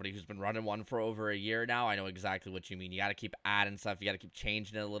 as somebody who's been running one for over a year now, I know exactly what you mean. You got to keep adding stuff. You got to keep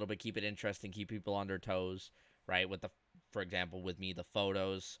changing it a little bit, keep it interesting, keep people on their toes, right? For example, with me, the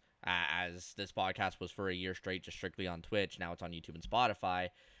photos, as this podcast was for a year straight, just strictly on Twitch. Now it's on YouTube and Spotify.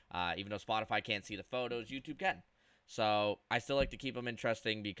 Even though Spotify can't see the photos, YouTube can. So I still like to keep them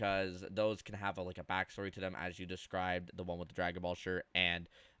interesting because those can have like a backstory to them, as you described, the one with the Dragon Ball shirt, and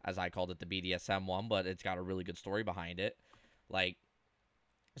as I called it, the BDSM one, but it's got a really good story behind it. Like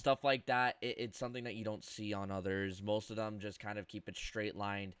stuff like that, it's something that you don't see on others. Most of them just kind of keep it straight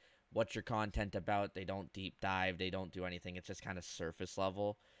lined. What's your content about? They don't deep dive, they don't do anything. It's just kind of surface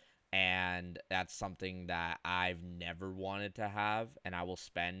level. And that's something that I've never wanted to have. And I will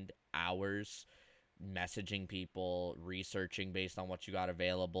spend hours messaging people, researching based on what you got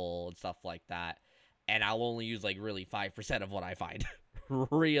available and stuff like that. And I'll only use like really 5% of what I find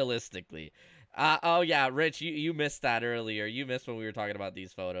realistically. Oh yeah, Rich, you missed that earlier. You missed when we were talking about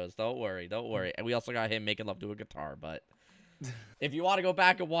these photos. Don't worry, don't worry. And we also got him making love to a guitar. But if you want to go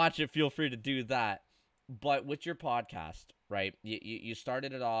back and watch it, feel free to do that. But with your podcast, right? You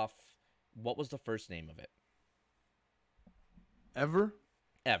started it off. What was the first name of it Ever?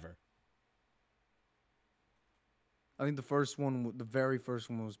 ever? I think the very first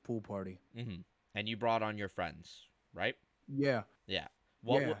one was Pool Party. Mm-hmm. And you brought on your friends, right? Yeah, Yeah.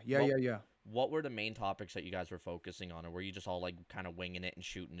 What yeah, were yeah, yeah, yeah. what were the main topics that you guys were focusing on, or were you just all like kind of winging it and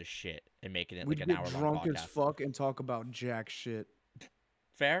shooting the shit and making it like We'd an get hour long drunk as podcast? fuck and talk about jack shit.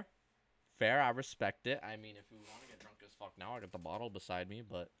 Fair, fair. I respect it. I mean, if we want to get drunk as fuck now, I got the bottle beside me,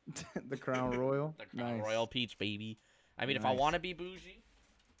 but The Crown Royal. the Crown Nice. Royal Peach, baby. I mean, if I Nice. want to be bougie,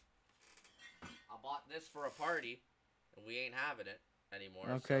 I bought this for a party, and we ain't having it anymore.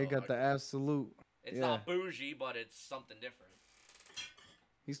 Okay, So got the absolute. it's Yeah. not bougie, but it's something different.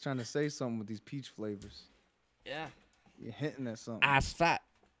 He's trying to say something with these peach flavors. Yeah, You're hinting at something. ass fat,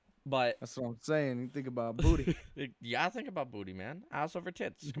 but That's what I'm saying. You think about booty. yeah, I think about booty, man. Ass over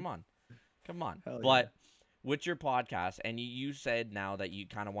tits. Come on. Come on. Hell yeah. But with your podcast, and you said now that you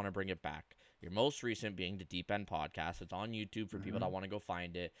kind of want to bring it back. Your most recent being the Deep End podcast. It's on YouTube for people that want to go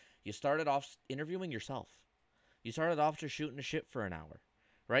find it. You started off interviewing yourself. You started off just shooting the shit for an hour,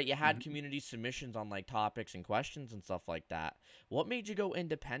 right? You had Mhm. community submissions on like topics and questions and stuff like that. What made you go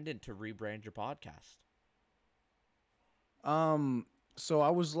independent to rebrand your podcast? So I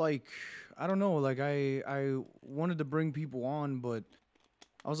was like, I don't know, like I wanted to bring people on, but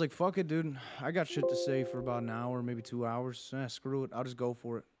I was like, fuck it, dude. I got shit to say for about an hour, maybe 2 hours. Screw it. I'll just go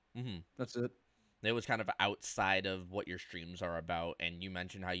for it. Mm-hmm. That's it. It was kind of outside of what your streams are about, and you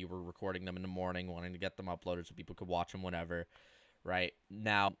mentioned how you were recording them in the morning, wanting to get them uploaded so people could watch them whenever, right?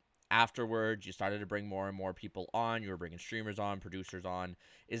 Now, afterwards, you started to bring more and more people on. You were bringing streamers on, producers on.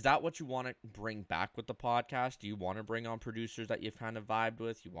 Is that what you want to bring back with the podcast? Do you want to bring on producers that you've kind of vibed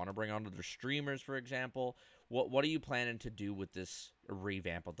with? You want to bring on other streamers, for example? What are you planning to do with this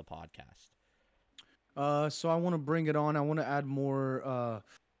revamp of the podcast? So I want to bring it on. I want to add more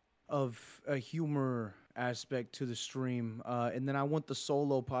of a humor aspect to the stream, and then I want the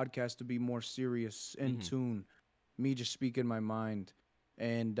solo podcast to be more serious in Mm-hmm. tune. Me just speaking my mind,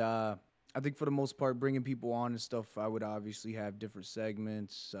 and I think for the most part, bringing people on and stuff, I would obviously have different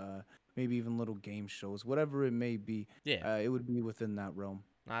segments, maybe even little game shows, whatever it may be. Yeah. It would be within that realm.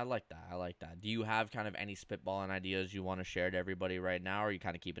 I like that. I like that. Do you have kind of any spitballing ideas you want to share to everybody right now, or are you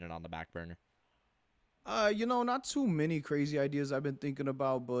kind of keeping it on the back burner? Not too many crazy ideas I've been thinking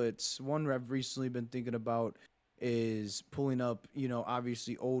about, but one I've recently been thinking about is pulling up,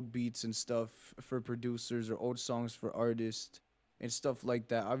 obviously old beats and stuff for producers or old songs for artists and stuff like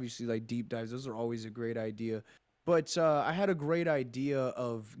that. Obviously, like deep dives, those are always a great idea. But I had a great idea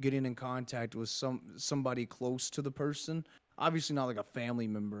of getting in contact with somebody close to the person. Obviously, not like a family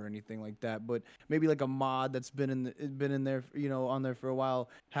member or anything like that, but maybe like a mod that's been in there, on there for a while.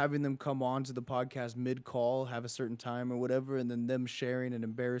 Having them come on to the podcast mid call, have a certain time or whatever, and then them sharing an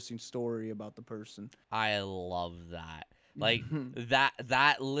embarrassing story about the person. I love that. Like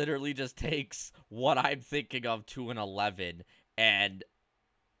that literally just takes what I'm thinking of to an 11, and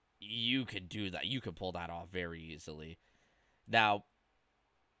you could do that. You could pull that off very easily. Now,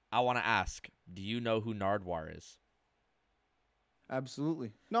 I want to ask, do you know who Nardwar is?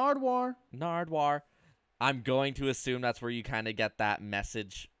 Absolutely, Nardwar. Nardwar. I'm going to assume that's where you kind of get that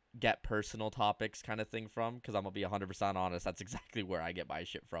message, get personal topics kind of thing from, because I'm going to be 100% honest. That's exactly where I get my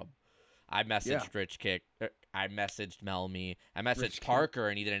shit from. I Yeah, messaged Rich Kick. I messaged Melmy. I messaged Rich Kid. Parker,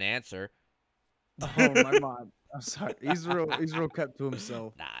 and he didn't answer. Oh, my mom. I'm sorry. He's real kept to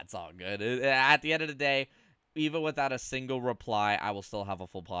himself. Nah, it's all good. At the end of the day, even without a single reply, I will still have a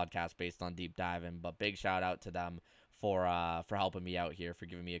full podcast based on deep diving. But big shout out to them for helping me out here, for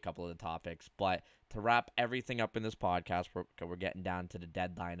giving me a couple of the topics. But to wrap everything up in this podcast, we're getting down to the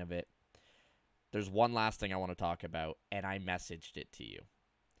deadline of it. There's one last thing I want to talk about, and I messaged it to you.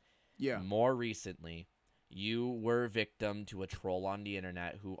 Yeah. More recently, you were victim to a troll on the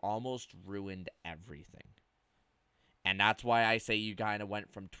internet who almost ruined everything. And that's why I say you kind of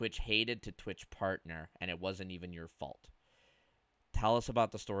went from Twitch hated to Twitch partner, and it wasn't even your fault. Tell us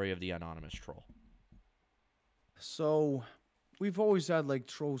about the story of the anonymous troll. So we've always had like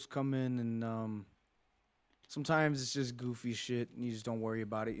trolls come in and sometimes it's just goofy shit and you just don't worry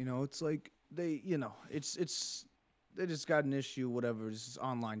about it. It's like it's they just got an issue, whatever. It's just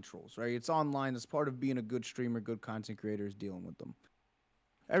online trolls, right? It's online. It's part of being a good streamer, good content creator is dealing with them.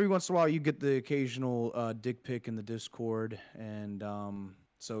 Every once in a while, you get the occasional dick pic in the Discord, and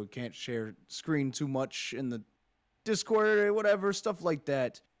so can't share screen too much in the Discord or whatever stuff like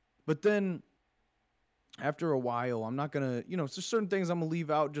that. But then after a while, I'm not gonna, it's just certain things I'm gonna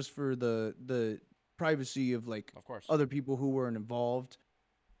leave out just for the privacy of like Of course. other people who weren't involved.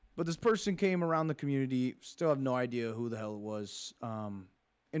 But this person came around the community, still have no idea who the hell it was. And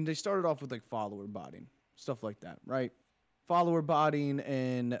they started off with like follower botting, stuff like that, right? Follower botting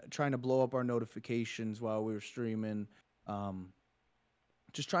and trying to blow up our notifications while we were streaming. Um,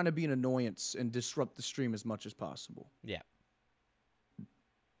 just trying to be an annoyance and disrupt the stream as much as possible. Yeah.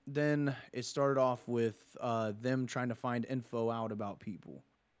 Then it started off with them trying to find info out about people,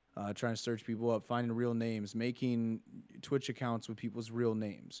 trying to search people up, finding real names, making Twitch accounts with people's real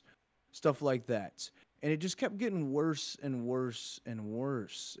names, stuff like that. And it just kept getting worse and worse and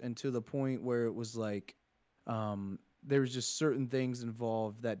worse, and to the point where it was like there was just certain things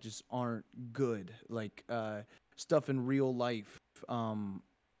involved that just aren't good, like stuff in real life,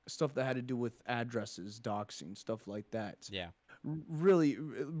 stuff that had to do with addresses, doxing, stuff like that. Yeah. Really,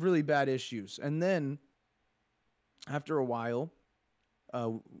 really bad issues. And then after a while,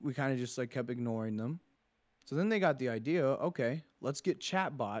 we kind of just like kept ignoring them. So then they got the idea, okay, let's get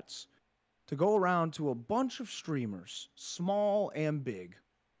chat bots to go around to a bunch of streamers, small and big,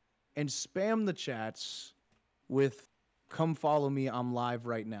 and spam the chats with "come follow me, I'm live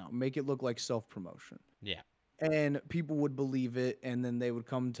right now." Make it look like self-promotion. Yeah. And people would believe it, and then they would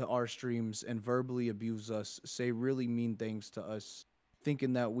come to our streams and verbally abuse us, say really mean things to us,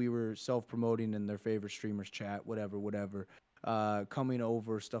 thinking that we were self-promoting in their favorite streamers chat, whatever, coming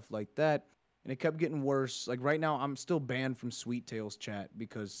over, stuff like that. And it kept getting worse. Like right now, I'm still banned from Sweet Tails chat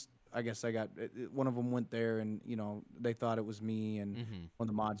because I guess I got one of them went there and they thought it was me, and Mm-hmm. one of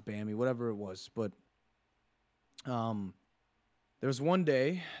the mods banned me, whatever it was. But there was one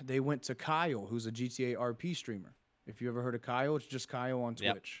day they went to Kyle, who's a GTA RP streamer. If you ever heard of Kyle, it's just Kyle on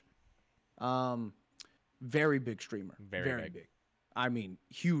Yep. Twitch. Very big streamer. Very big. I mean,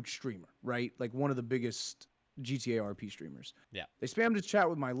 huge streamer, right? Like one of the biggest GTA RP streamers. Yeah. They spammed his chat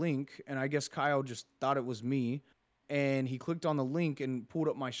with my link, and I guess Kyle just thought it was me, and he clicked on the link and pulled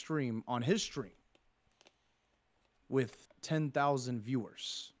up my stream on his stream with 10,000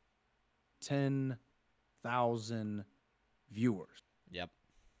 viewers. 10,000 viewers. Yep.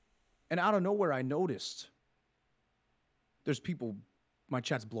 And out of nowhere, I noticed there's people, my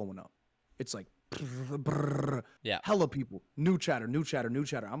chat's blowing up. It's like, Yeah. hella people, new chatter.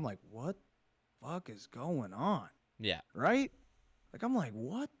 I'm like, what the fuck is going on? Yeah. Right? Like, I'm like,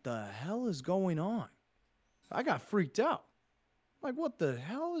 what the hell is going on? I got freaked out. Like, what the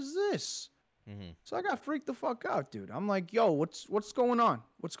hell is this? Mm-hmm. So I got freaked the fuck out, dude. I'm like, yo, what's going on?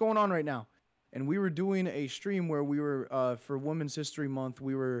 What's going on right now? And we were doing a stream where we were, for Women's History Month,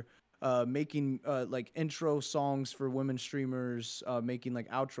 we were making like intro songs for women streamers, making like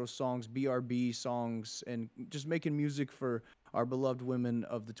outro songs, BRB songs, and just making music for our beloved women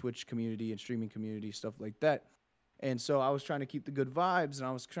of the Twitch community and streaming community, stuff like that. And so I was trying to keep the good vibes and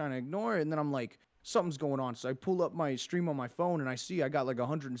I was trying to ignore it. And then I'm like, something's going on. So I pull up my stream on my phone and I see I got like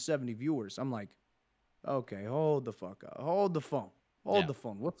 170 viewers. I'm like, okay, hold the fuck up. Hold the phone. Hold Yeah. the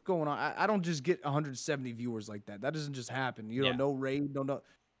phone. What's going on? I don't just get 170 viewers like that. That doesn't just happen. You know, Yeah. no raid, no.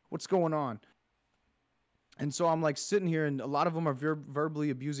 What's going on? And so I'm like sitting here, and a lot of them are verbally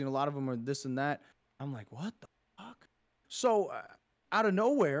abusing. A lot of them are this and that. I'm like, what the fuck? So out of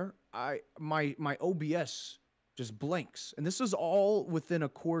nowhere, my OBS just blinks, and this is all within a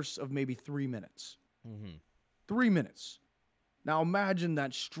course of maybe 3 minutes. Mm-hmm. 3 minutes. Now imagine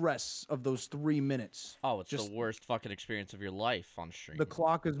that stress of those 3 minutes. Oh, it's Just the worst fucking experience of your life on stream. the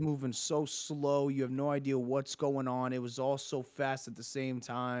clock is moving so slow. You have no idea what's going on. It was all so fast at the same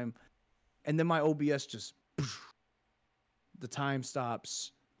time. And then my OBS just, the time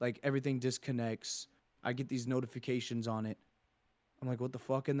stops. Like everything disconnects. I get these notifications on it. I'm like, what the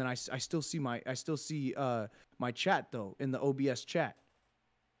fuck? And then I still see my chat though in the OBS chat.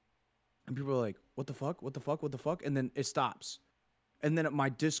 And people are like, what the fuck? What the fuck? What the fuck? And then it stops. And then my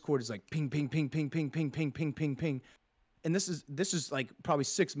Discord is like ping, ping, ping, ping, ping, ping, ping, ping, ping, ping. And this is like probably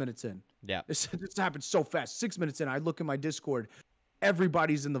 6 minutes in. Yeah. This happened so fast. 6 minutes in, I look at my Discord,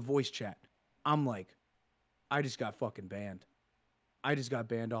 everybody's in the voice chat. I'm like, I just got fucking banned. I just got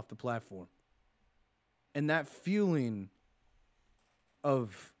banned off the platform. And that feeling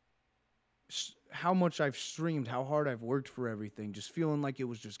of how much I've streamed, how hard I've worked for everything, just feeling like it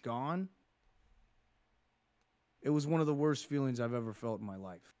was just gone. It was one of the worst feelings I've ever felt in my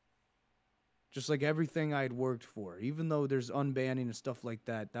life. Just like everything I had worked for, even though there's unbanning and stuff like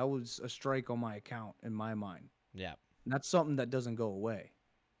that, that was a strike on my account in my mind. Yeah. And that's something that doesn't go away.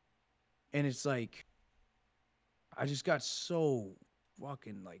 And it's like, I just got so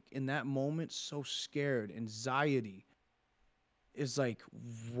fucking like in that moment, so scared. Anxiety is like,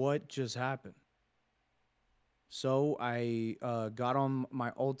 what just happened? So I got on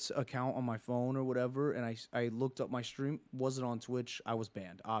my alt account on my phone or whatever, and I looked up my stream. Wasn't on Twitch. I was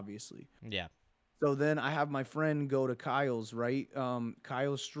banned, obviously. Yeah. So then I have my friend go to Kyle's, right?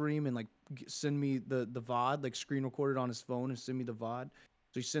 Kyle's stream and like send me the VOD, like screen recorded on his phone and send me the VOD.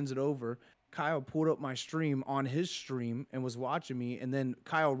 So he sends it over. Kyle pulled up my stream on his stream and was watching me. And then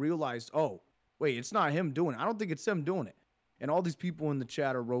Kyle realized, oh, wait, it's not him doing it. I don't think it's him doing it. And all these people in the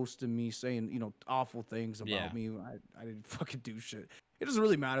chat are roasting me, saying, you know, awful things about me. I didn't fucking do shit. It doesn't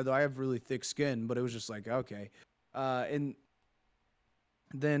really matter, though. I have really thick skin, but it was just like, okay. And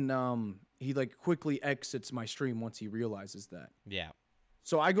then he, like, quickly exits my stream once he realizes that. Yeah.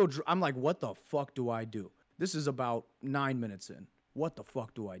 So I'm like, what the fuck do I do? This is about 9 minutes in. What the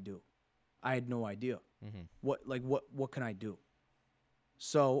fuck do I do? I had no idea. Mm-hmm. What can I do?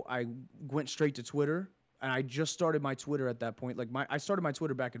 So I went straight to Twitter. And I just started my Twitter at that point. Like I started my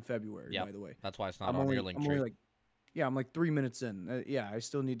Twitter back in February, by the way. That's why it's not on your link tree. I'm like 3 minutes in. I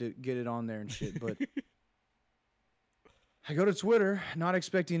still need to get it on there and shit. But I go to Twitter, not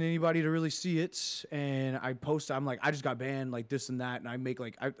expecting anybody to really see it. And I post, I'm like, I just got banned, like this and that. And I make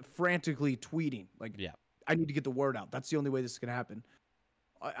I frantically tweeting. Like, I need to get the word out. That's the only way this is going to happen.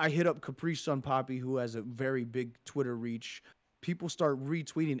 I hit up Capri Sun Poppy, who has a very big Twitter reach. People start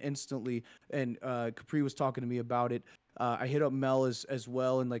retweeting instantly, and Capri was talking to me about it. I hit up Mel as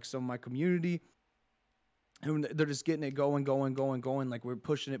well, and like some of my community, and they're just getting it going. Like we're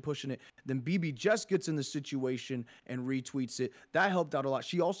pushing it. Then BB just gets in the situation and retweets it. That helped out a lot.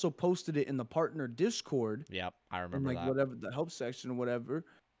 She also posted it in the partner Discord. Yep, I remember in, like, that. Whatever the help section or whatever.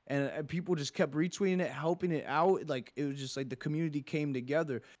 And people just kept retweeting it, helping it out. Like it was just like the community came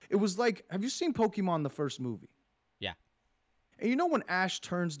together. It was like, have you seen Pokemon the first movie? Yeah. And you know when Ash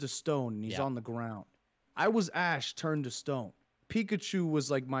turns to stone and he's on the ground? I was Ash turned to stone. Pikachu was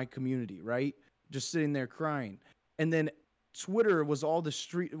like my community, right? Just sitting there crying. And then Twitter was all the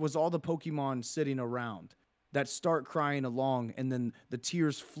Pokemon sitting around that start crying along, and then the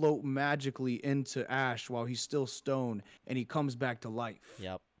tears float magically into Ash while he's still stone and he comes back to life.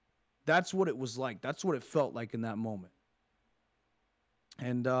 Yep. That's what it was like. That's what it felt like in that moment.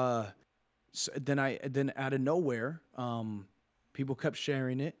 And so then out of nowhere, people kept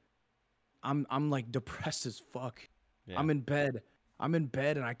sharing it. I'm like depressed as fuck. Yeah. I'm in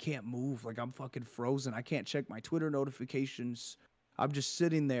bed and I can't move. Like I'm fucking frozen. I can't check my Twitter notifications. I'm just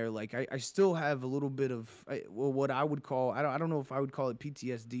sitting there. Like I still have a little bit of what I would call, I don't know if I would call it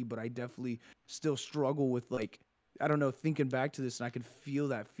PTSD, but I definitely still struggle with like, I don't know, thinking back to this and I can feel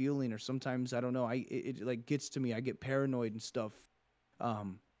that feeling, or sometimes, I don't know, it like gets to me. I get paranoid and stuff.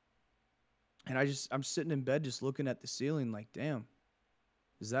 And I'm sitting in bed just looking at the ceiling like, damn,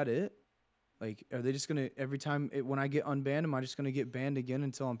 is that it? Like, are they just gonna every time when I get unbanned, am I just gonna get banned again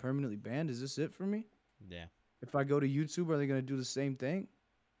until I'm permanently banned? Is this it for me? Yeah. If I go to YouTube, are they gonna do the same thing?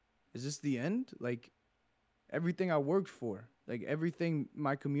 Is this the end? Like everything I worked for, like everything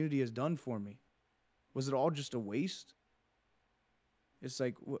my community has done for me, was it all just a waste? It's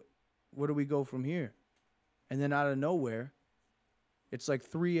like, where do we go from here? And then out of nowhere, it's like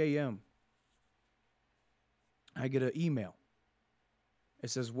 3 a.m. I get an email. It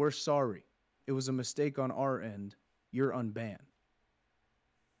says, "We're sorry. It was a mistake on our end. You're unbanned."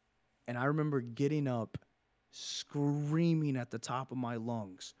 And I remember getting up, screaming at the top of my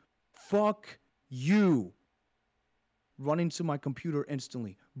lungs, "Fuck you!" Running to my computer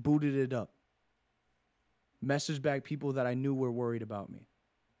instantly, booted it up, messaged back people that I knew were worried about me.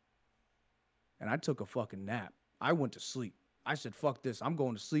 And I took a fucking nap. I went to sleep. I said, fuck this. I'm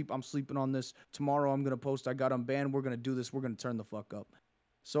going to sleep. I'm sleeping on this. Tomorrow I'm going to post I got unbanned. We're going to do this. We're going to turn the fuck up.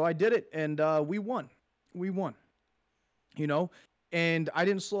 So I did it, and we won. We won. You know? And I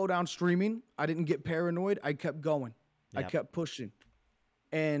didn't slow down streaming. I didn't get paranoid. I kept going. I Yep. kept pushing.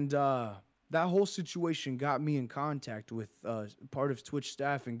 And that whole situation got me in contact with part of Twitch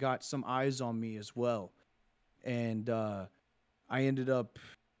staff and got some eyes on me as well. And I ended up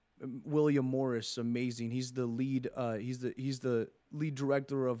William Morris, amazing. He's the lead. He's the lead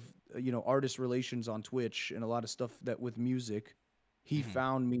director of artist relations on Twitch and a lot of stuff that with music. He Mm-hmm.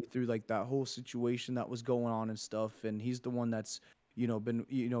 found me through like that whole situation that was going on and stuff, and he's the one that's been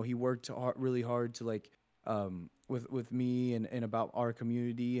he worked really hard to like with me and about our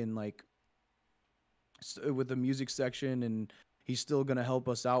community and like with the music section, and he's still gonna help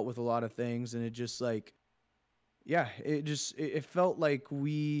us out with a lot of things, and it just like yeah, it felt like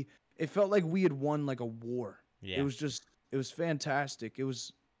we had won like a war. It Yeah. was just it was fantastic. It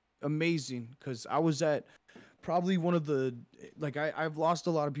was amazing because I was at probably one of the like I've lost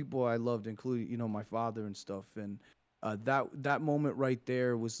a lot of people I loved, including my father and stuff, and that moment right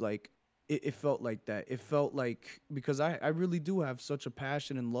there was like it felt like that. It felt like because I really do have such a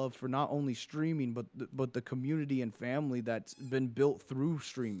passion and love for not only streaming but the community and family that's been built through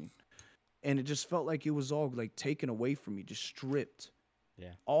streaming, and it just felt like it was all like taken away from me, just stripped,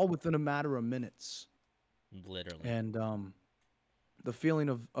 Yeah. all within a matter of minutes. Literally. And the feeling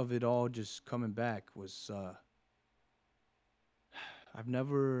of it all just coming back was I've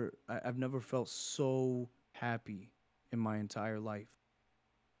never felt so happy in my entire life.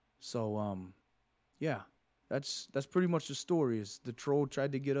 So yeah, that's pretty much the story. Is the troll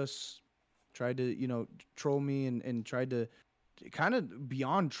tried to get us, tried to troll me and tried to kind of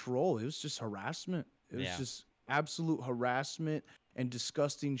beyond troll. It was just harassment. It was Yeah. just absolute harassment and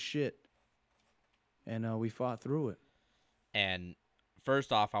disgusting shit. And we fought through it. And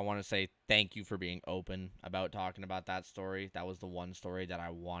first off, I want to say thank you for being open about talking about that story. That was the one story that I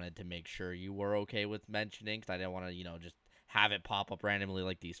wanted to make sure you were okay with mentioning because I didn't want to, just have it pop up randomly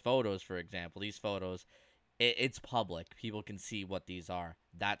like these photos, for example. These photos, it's public. People can see what these are.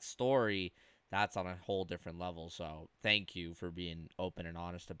 That story, that's on a whole different level. So thank you for being open and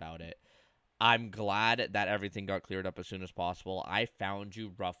honest about it. I'm glad that everything got cleared up as soon as possible. I found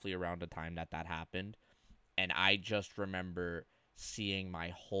you roughly around the time that happened, and I just remember seeing my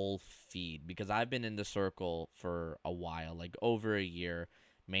whole feed because I've been in the circle for a while, like over a year,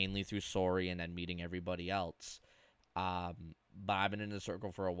 mainly through Sorry and then meeting everybody else. But I've been in the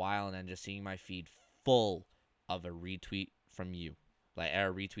circle for a while, and then just seeing my feed full of a retweet from you, like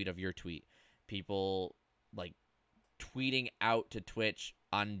a retweet of your tweet, people like tweeting out to Twitch,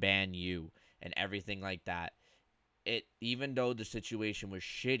 unban you, and everything like that. It even though the situation was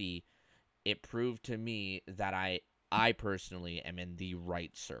shitty, it proved to me that I personally am in the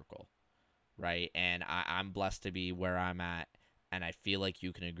right circle, right? And I'm blessed to be where I'm at, and I feel like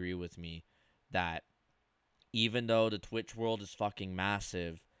you can agree with me that even though the Twitch world is fucking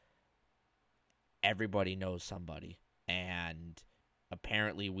massive, everybody knows somebody, and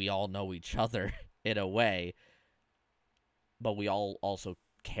apparently we all know each other in a way, but we all also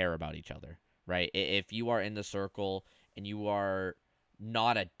care about each other, right? If you are in the circle and you are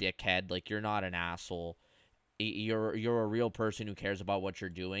not a dickhead, like you're not an asshole, you're a real person who cares about what you're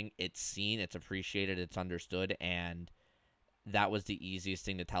doing. It's seen, it's appreciated, it's understood, and that was the easiest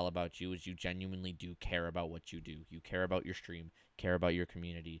thing to tell about you is you genuinely do care about what you do. You care about your stream, care about your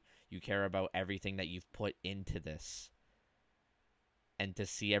community, you care about everything that you've put into this. And to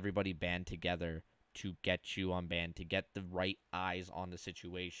see everybody band together to get you on band, to get the right eyes on the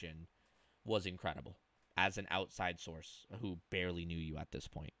situation was incredible as an outside source who barely knew you at this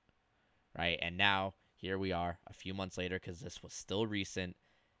point, right? And now here we are a few months later because this was still recent.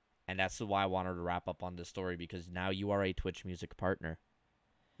 And that's why I wanted to wrap up on this story, because now you are a Twitch music partner.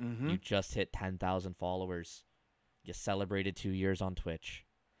 Mm-hmm. You just hit 10,000 followers. You celebrated 2 years on Twitch.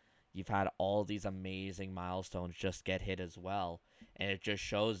 You've had all these amazing milestones just get hit as well. And it just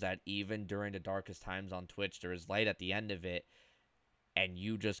shows that even during the darkest times on Twitch, there is light at the end of it. And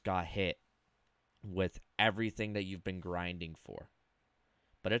you just got hit with everything that you've been grinding for.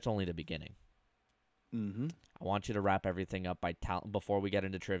 But it's only the beginning. Mm-hmm. I want you to wrap everything up before we get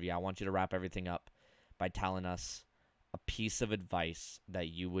into trivia. I want you to wrap everything up by telling us a piece of advice that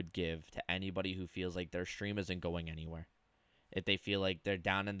you would give to anybody who feels like their stream isn't going anywhere. If they feel like they're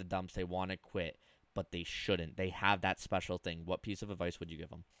down in the dumps, they want to quit, but they shouldn't. They have that special thing. What piece of advice would you give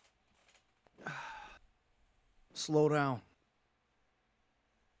them? Slow down.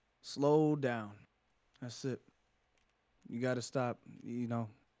 Slow down. That's it. You got to stop.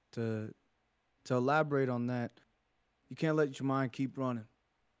 To elaborate on that, you can't let your mind keep running.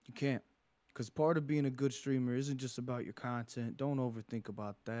 You can't. Because part of being a good streamer isn't just about your content. Don't overthink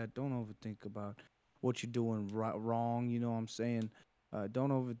about that. Don't overthink about what you're doing wrong. You know what I'm saying?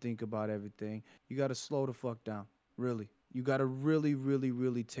 Don't overthink about everything. You got to slow the fuck down. Really. You got to really, really,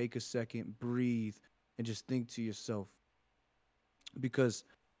 really take a second, breathe, and just think to yourself. Because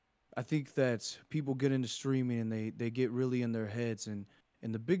I think that people get into streaming and they get really in their heads. And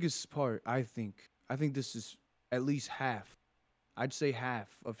the biggest part, I think this is at least half. I'd say half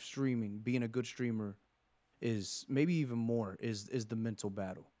of streaming, being a good streamer, is maybe even more is the mental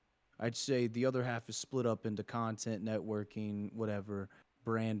battle. I'd say the other half is split up into content, networking, whatever,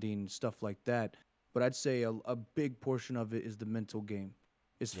 branding, stuff like that. But I'd say a big portion of it is the mental game,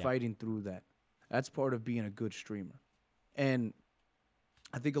 is Yeah. fighting through that. That's part of being a good streamer. And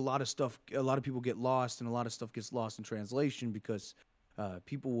I think a lot of people get lost, and a lot of stuff gets lost in translation because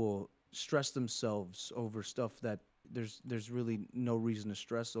people will stress themselves over stuff that there's really no reason to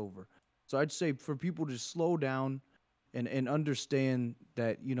stress over. So I'd say for people to slow down and understand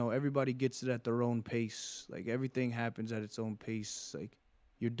that everybody gets it at their own pace. Like everything happens at its own pace. Like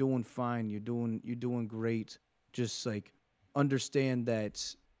you're doing fine. You're doing great. Just like understand that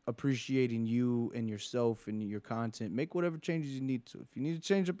appreciating you and yourself and your content. Make whatever changes you need to. If you need to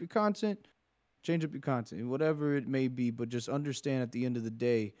change up your content, whatever it may be. But just understand at the end of the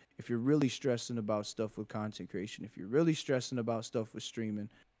day, if you're really stressing about stuff with content creation, if you're really stressing about stuff with streaming,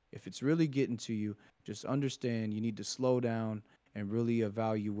 if it's really getting to you, just understand you need to slow down and really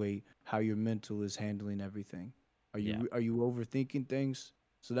evaluate how your mental is handling everything. Are Yeah. you overthinking things?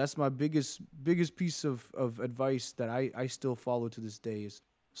 So that's my biggest piece of advice that I still follow to this day is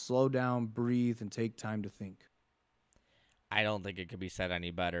slow down, breathe, and take time to think. I don't think it could be said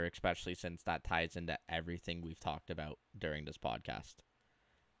any better, especially since that ties into everything we've talked about during this podcast.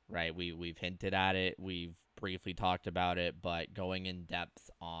 Right? We've hinted at it, we've briefly talked about it, but going in depth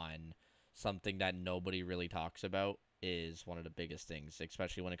on something that nobody really talks about is one of the biggest things,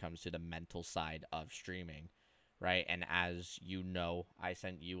 especially when it comes to the mental side of streaming. Right? And as you know, I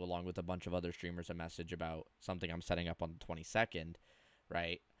sent you along with a bunch of other streamers a message about something I'm setting up on the 22nd,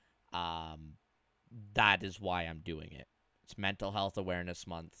 right? Um that is why I'm doing it. It's Mental Health Awareness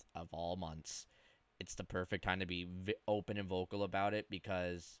Month of all months. It's the perfect time to be open and vocal about it,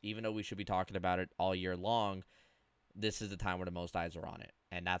 because even though we should be talking about it all year long, this is the time where the most eyes are on it.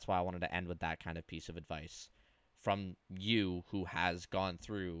 And that's why I wanted to end with that kind of piece of advice from you, who has gone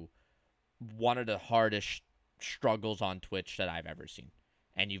through one of the hardest struggles on Twitch that I've ever seen.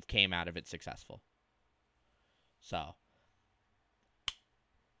 And you've came out of it successful. So,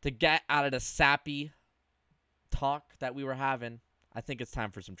 to get out of the sappy talk that we were having, I think it's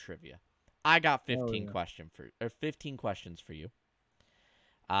time for some trivia. I got Oh yeah. 15 questions for you.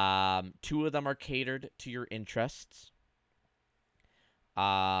 Two of them are catered to your interests.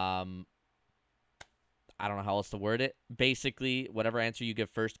 Um, I don't know how else to word it. Basically, whatever answer you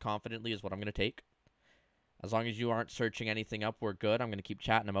give first confidently is what I'm gonna take. As long as you aren't searching anything up, we're good. I'm gonna keep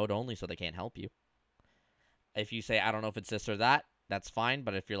chatting them out only so they can't help you. If you say I don't know if it's this or that, that's fine.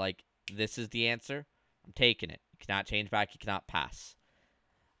 But if you're like, this is the answer, I'm taking it. You cannot change back. You cannot pass.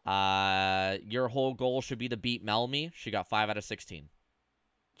 Your whole goal should be to beat Melmy. She got 5 out of 16.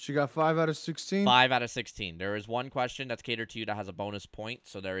 She got 5 out of 16. 5 out of 16. There is one question that's catered to you that has a bonus point,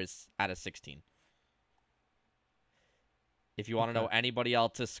 so there is out of 16. If you want to Okay. know anybody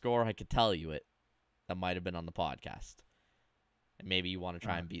else's score, I could tell you it. That might have been on the podcast. And maybe you want to All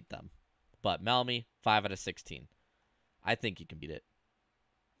try right. and beat them. But Melmy, 5 out of 16. I think you can beat it.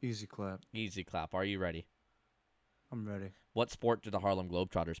 Easy clap. Easy clap. Are you ready? I'm ready. What sport do the Harlem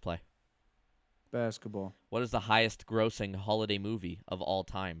Globetrotters play? Basketball. What is the highest grossing holiday movie of all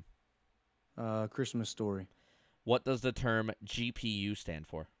time? Christmas story. What does the term GPU stand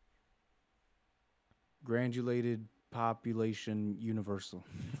for? Granulated population universal.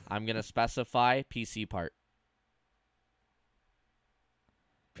 I'm gonna specify PC part.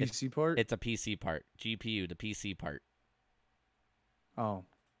 It's PC part? it's a PC part. GPU, the PC part. Oh,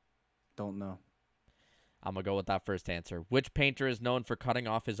 don't know. I'm gonna go with that first answer. Which painter is known for cutting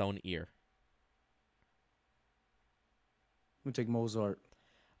off his own ear? I'm gonna take Mozart.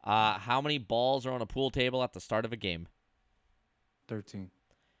 How many balls are on a pool table at the start of a game? 13.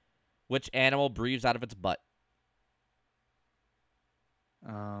 Which animal breathes out of its butt?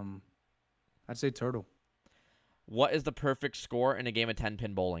 Um, I'd say turtle. What is the perfect score in a game of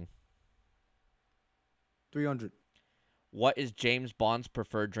 10-pin bowling? 300. What is James Bond's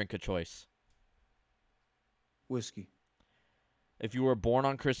preferred drink of choice? Whiskey. If you were born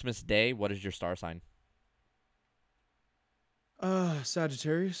on Christmas Day, what is your star sign?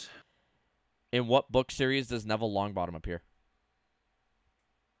 Sagittarius. In what book series does Neville Longbottom appear?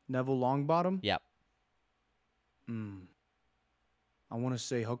 Neville Longbottom. Yep. I want to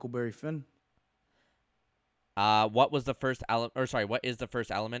say Huckleberry Finn. What was the first element? Or sorry, what is the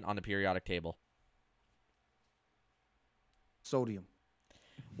first element on the periodic table? Sodium.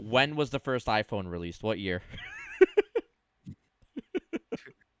 When was the first iPhone released? What year?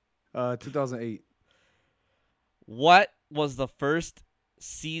 2008. What was the first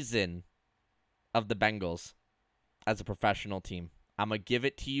season of the Bengals as a professional team? I'm going to give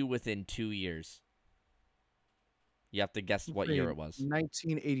it to you within 2 years. You have to guess what year it was.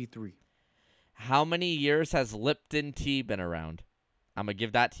 1983. How many years has Lipton tea been around? I'm going to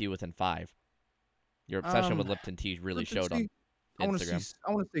give that to you within 5. Your obsession with Lipton tea really Lipton showed on tea, I want Instagram.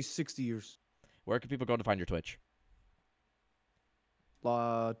 to say 60 years. Where can people go to find your Twitch?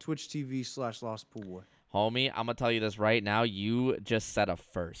 Twitch TV / LostPoolBoy. Homie, I'm going to tell you this right now. You just set a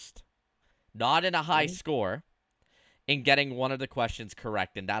first. Not in a high score, in getting one of the questions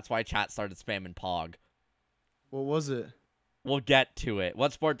correct, and that's why chat started spamming Pog. What was it? We'll get to it.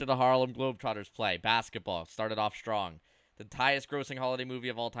 What sport did the Harlem Globetrotters play? Basketball. Started off strong. The highest grossing holiday movie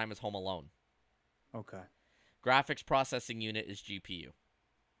of all time is Home Alone. Okay. Graphics processing unit is GPU.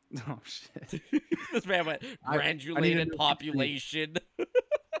 Oh, shit. This man went granulated population.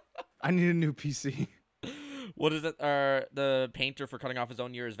 I need a new PC. What is it? The painter for cutting off his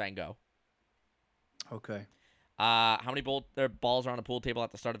own ear is Van Gogh. Okay. How many balls are on a pool table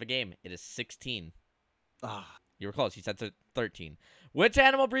at the start of a game? It is 16. You were close. You said 13. Which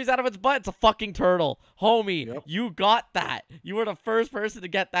animal breathes out of its butt? It's a fucking turtle. Homie, Yep. You got that. You were the first person to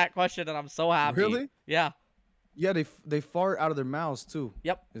get that question, and I'm so happy. Really? Yeah. Yeah, they fart out of their mouths, too.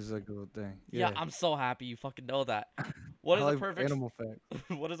 Yep. It's like a little thing. Yeah, I'm so happy you fucking know that. What is I a like perfect animal fact?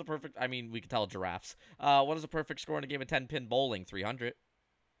 What is a perfect? I mean, we can tell giraffes. What is a perfect score in a game of 10-pin bowling? 300.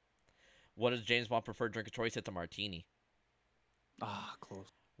 What is James Bond preferred drink of choice? It's a martini. Close.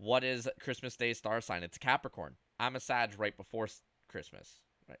 What is Christmas Day star sign? It's Capricorn. I'm a Sag right before Christmas.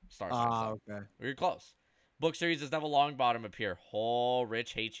 Right, star sign. Okay. You're close. Book series does Neville Longbottom appear. Oh,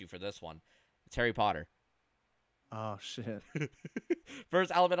 Rich hates you for this one. It's Harry Potter. Oh, shit.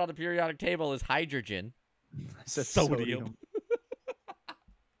 First element on the periodic table is hydrogen. I said Sodium.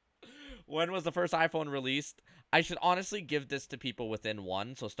 When was the first iPhone released? I should honestly give this to people within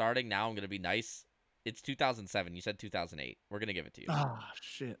 1. So starting now, I'm going to be nice. It's 2007. You said 2008. We're going to give it to you.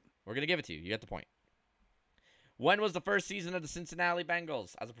 Shit. We're going to give it to you. You get the point. When was the first season of the Cincinnati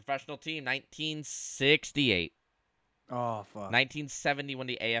Bengals as a professional team? 1968. Oh, fuck. 1970 when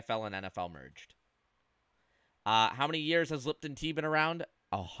the AFL and NFL merged. How many years has Lipton tea been around?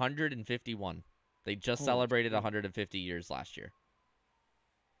 151. They just celebrated 150 years last year.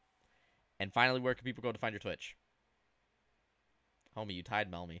 And finally, where can people go to find your Twitch? Homie, you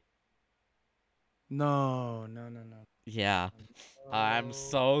tied Melmy. No. Yeah. I'm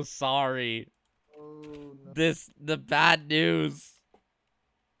so sorry. Oh, no. The bad news.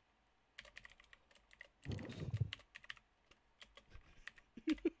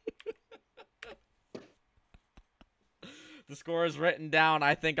 The score is written down.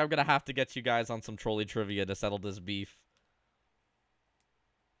 I think I'm going to have to get you guys on some trolley trivia to settle this beef.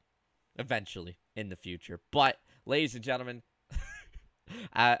 Eventually, in the future. But, ladies and gentlemen,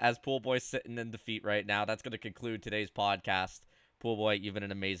 as Poolboy's sitting in defeat right now, that's going to conclude today's podcast. Poolboy, you've been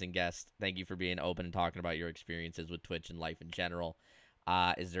an amazing guest. Thank you for being open and talking about your experiences with Twitch and life in general.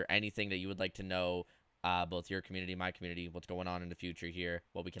 Is there anything that you would like to know, both your community, my community, what's going on in the future here,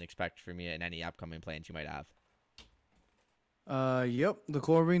 what we can expect from you, and any upcoming plans you might have? Yep, the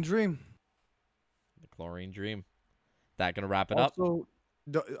chlorine dream. The chlorine dream. That gonna wrap it up? Also,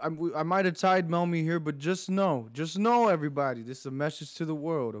 I might have tied Melmy here, but just know, everybody, this is a message to the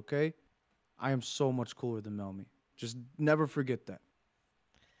world, okay? I am so much cooler than Melmy. Just never forget that.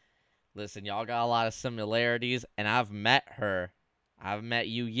 Listen, y'all got a lot of similarities, and I've met her. I haven't met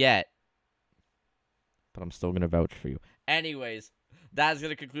you yet, but I'm still gonna vouch for you. Anyways, that's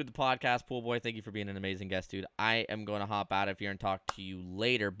gonna conclude the podcast. Pool boy, thank you for being an amazing guest, dude. I am gonna hop out of here and talk to you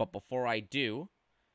later. But before I do,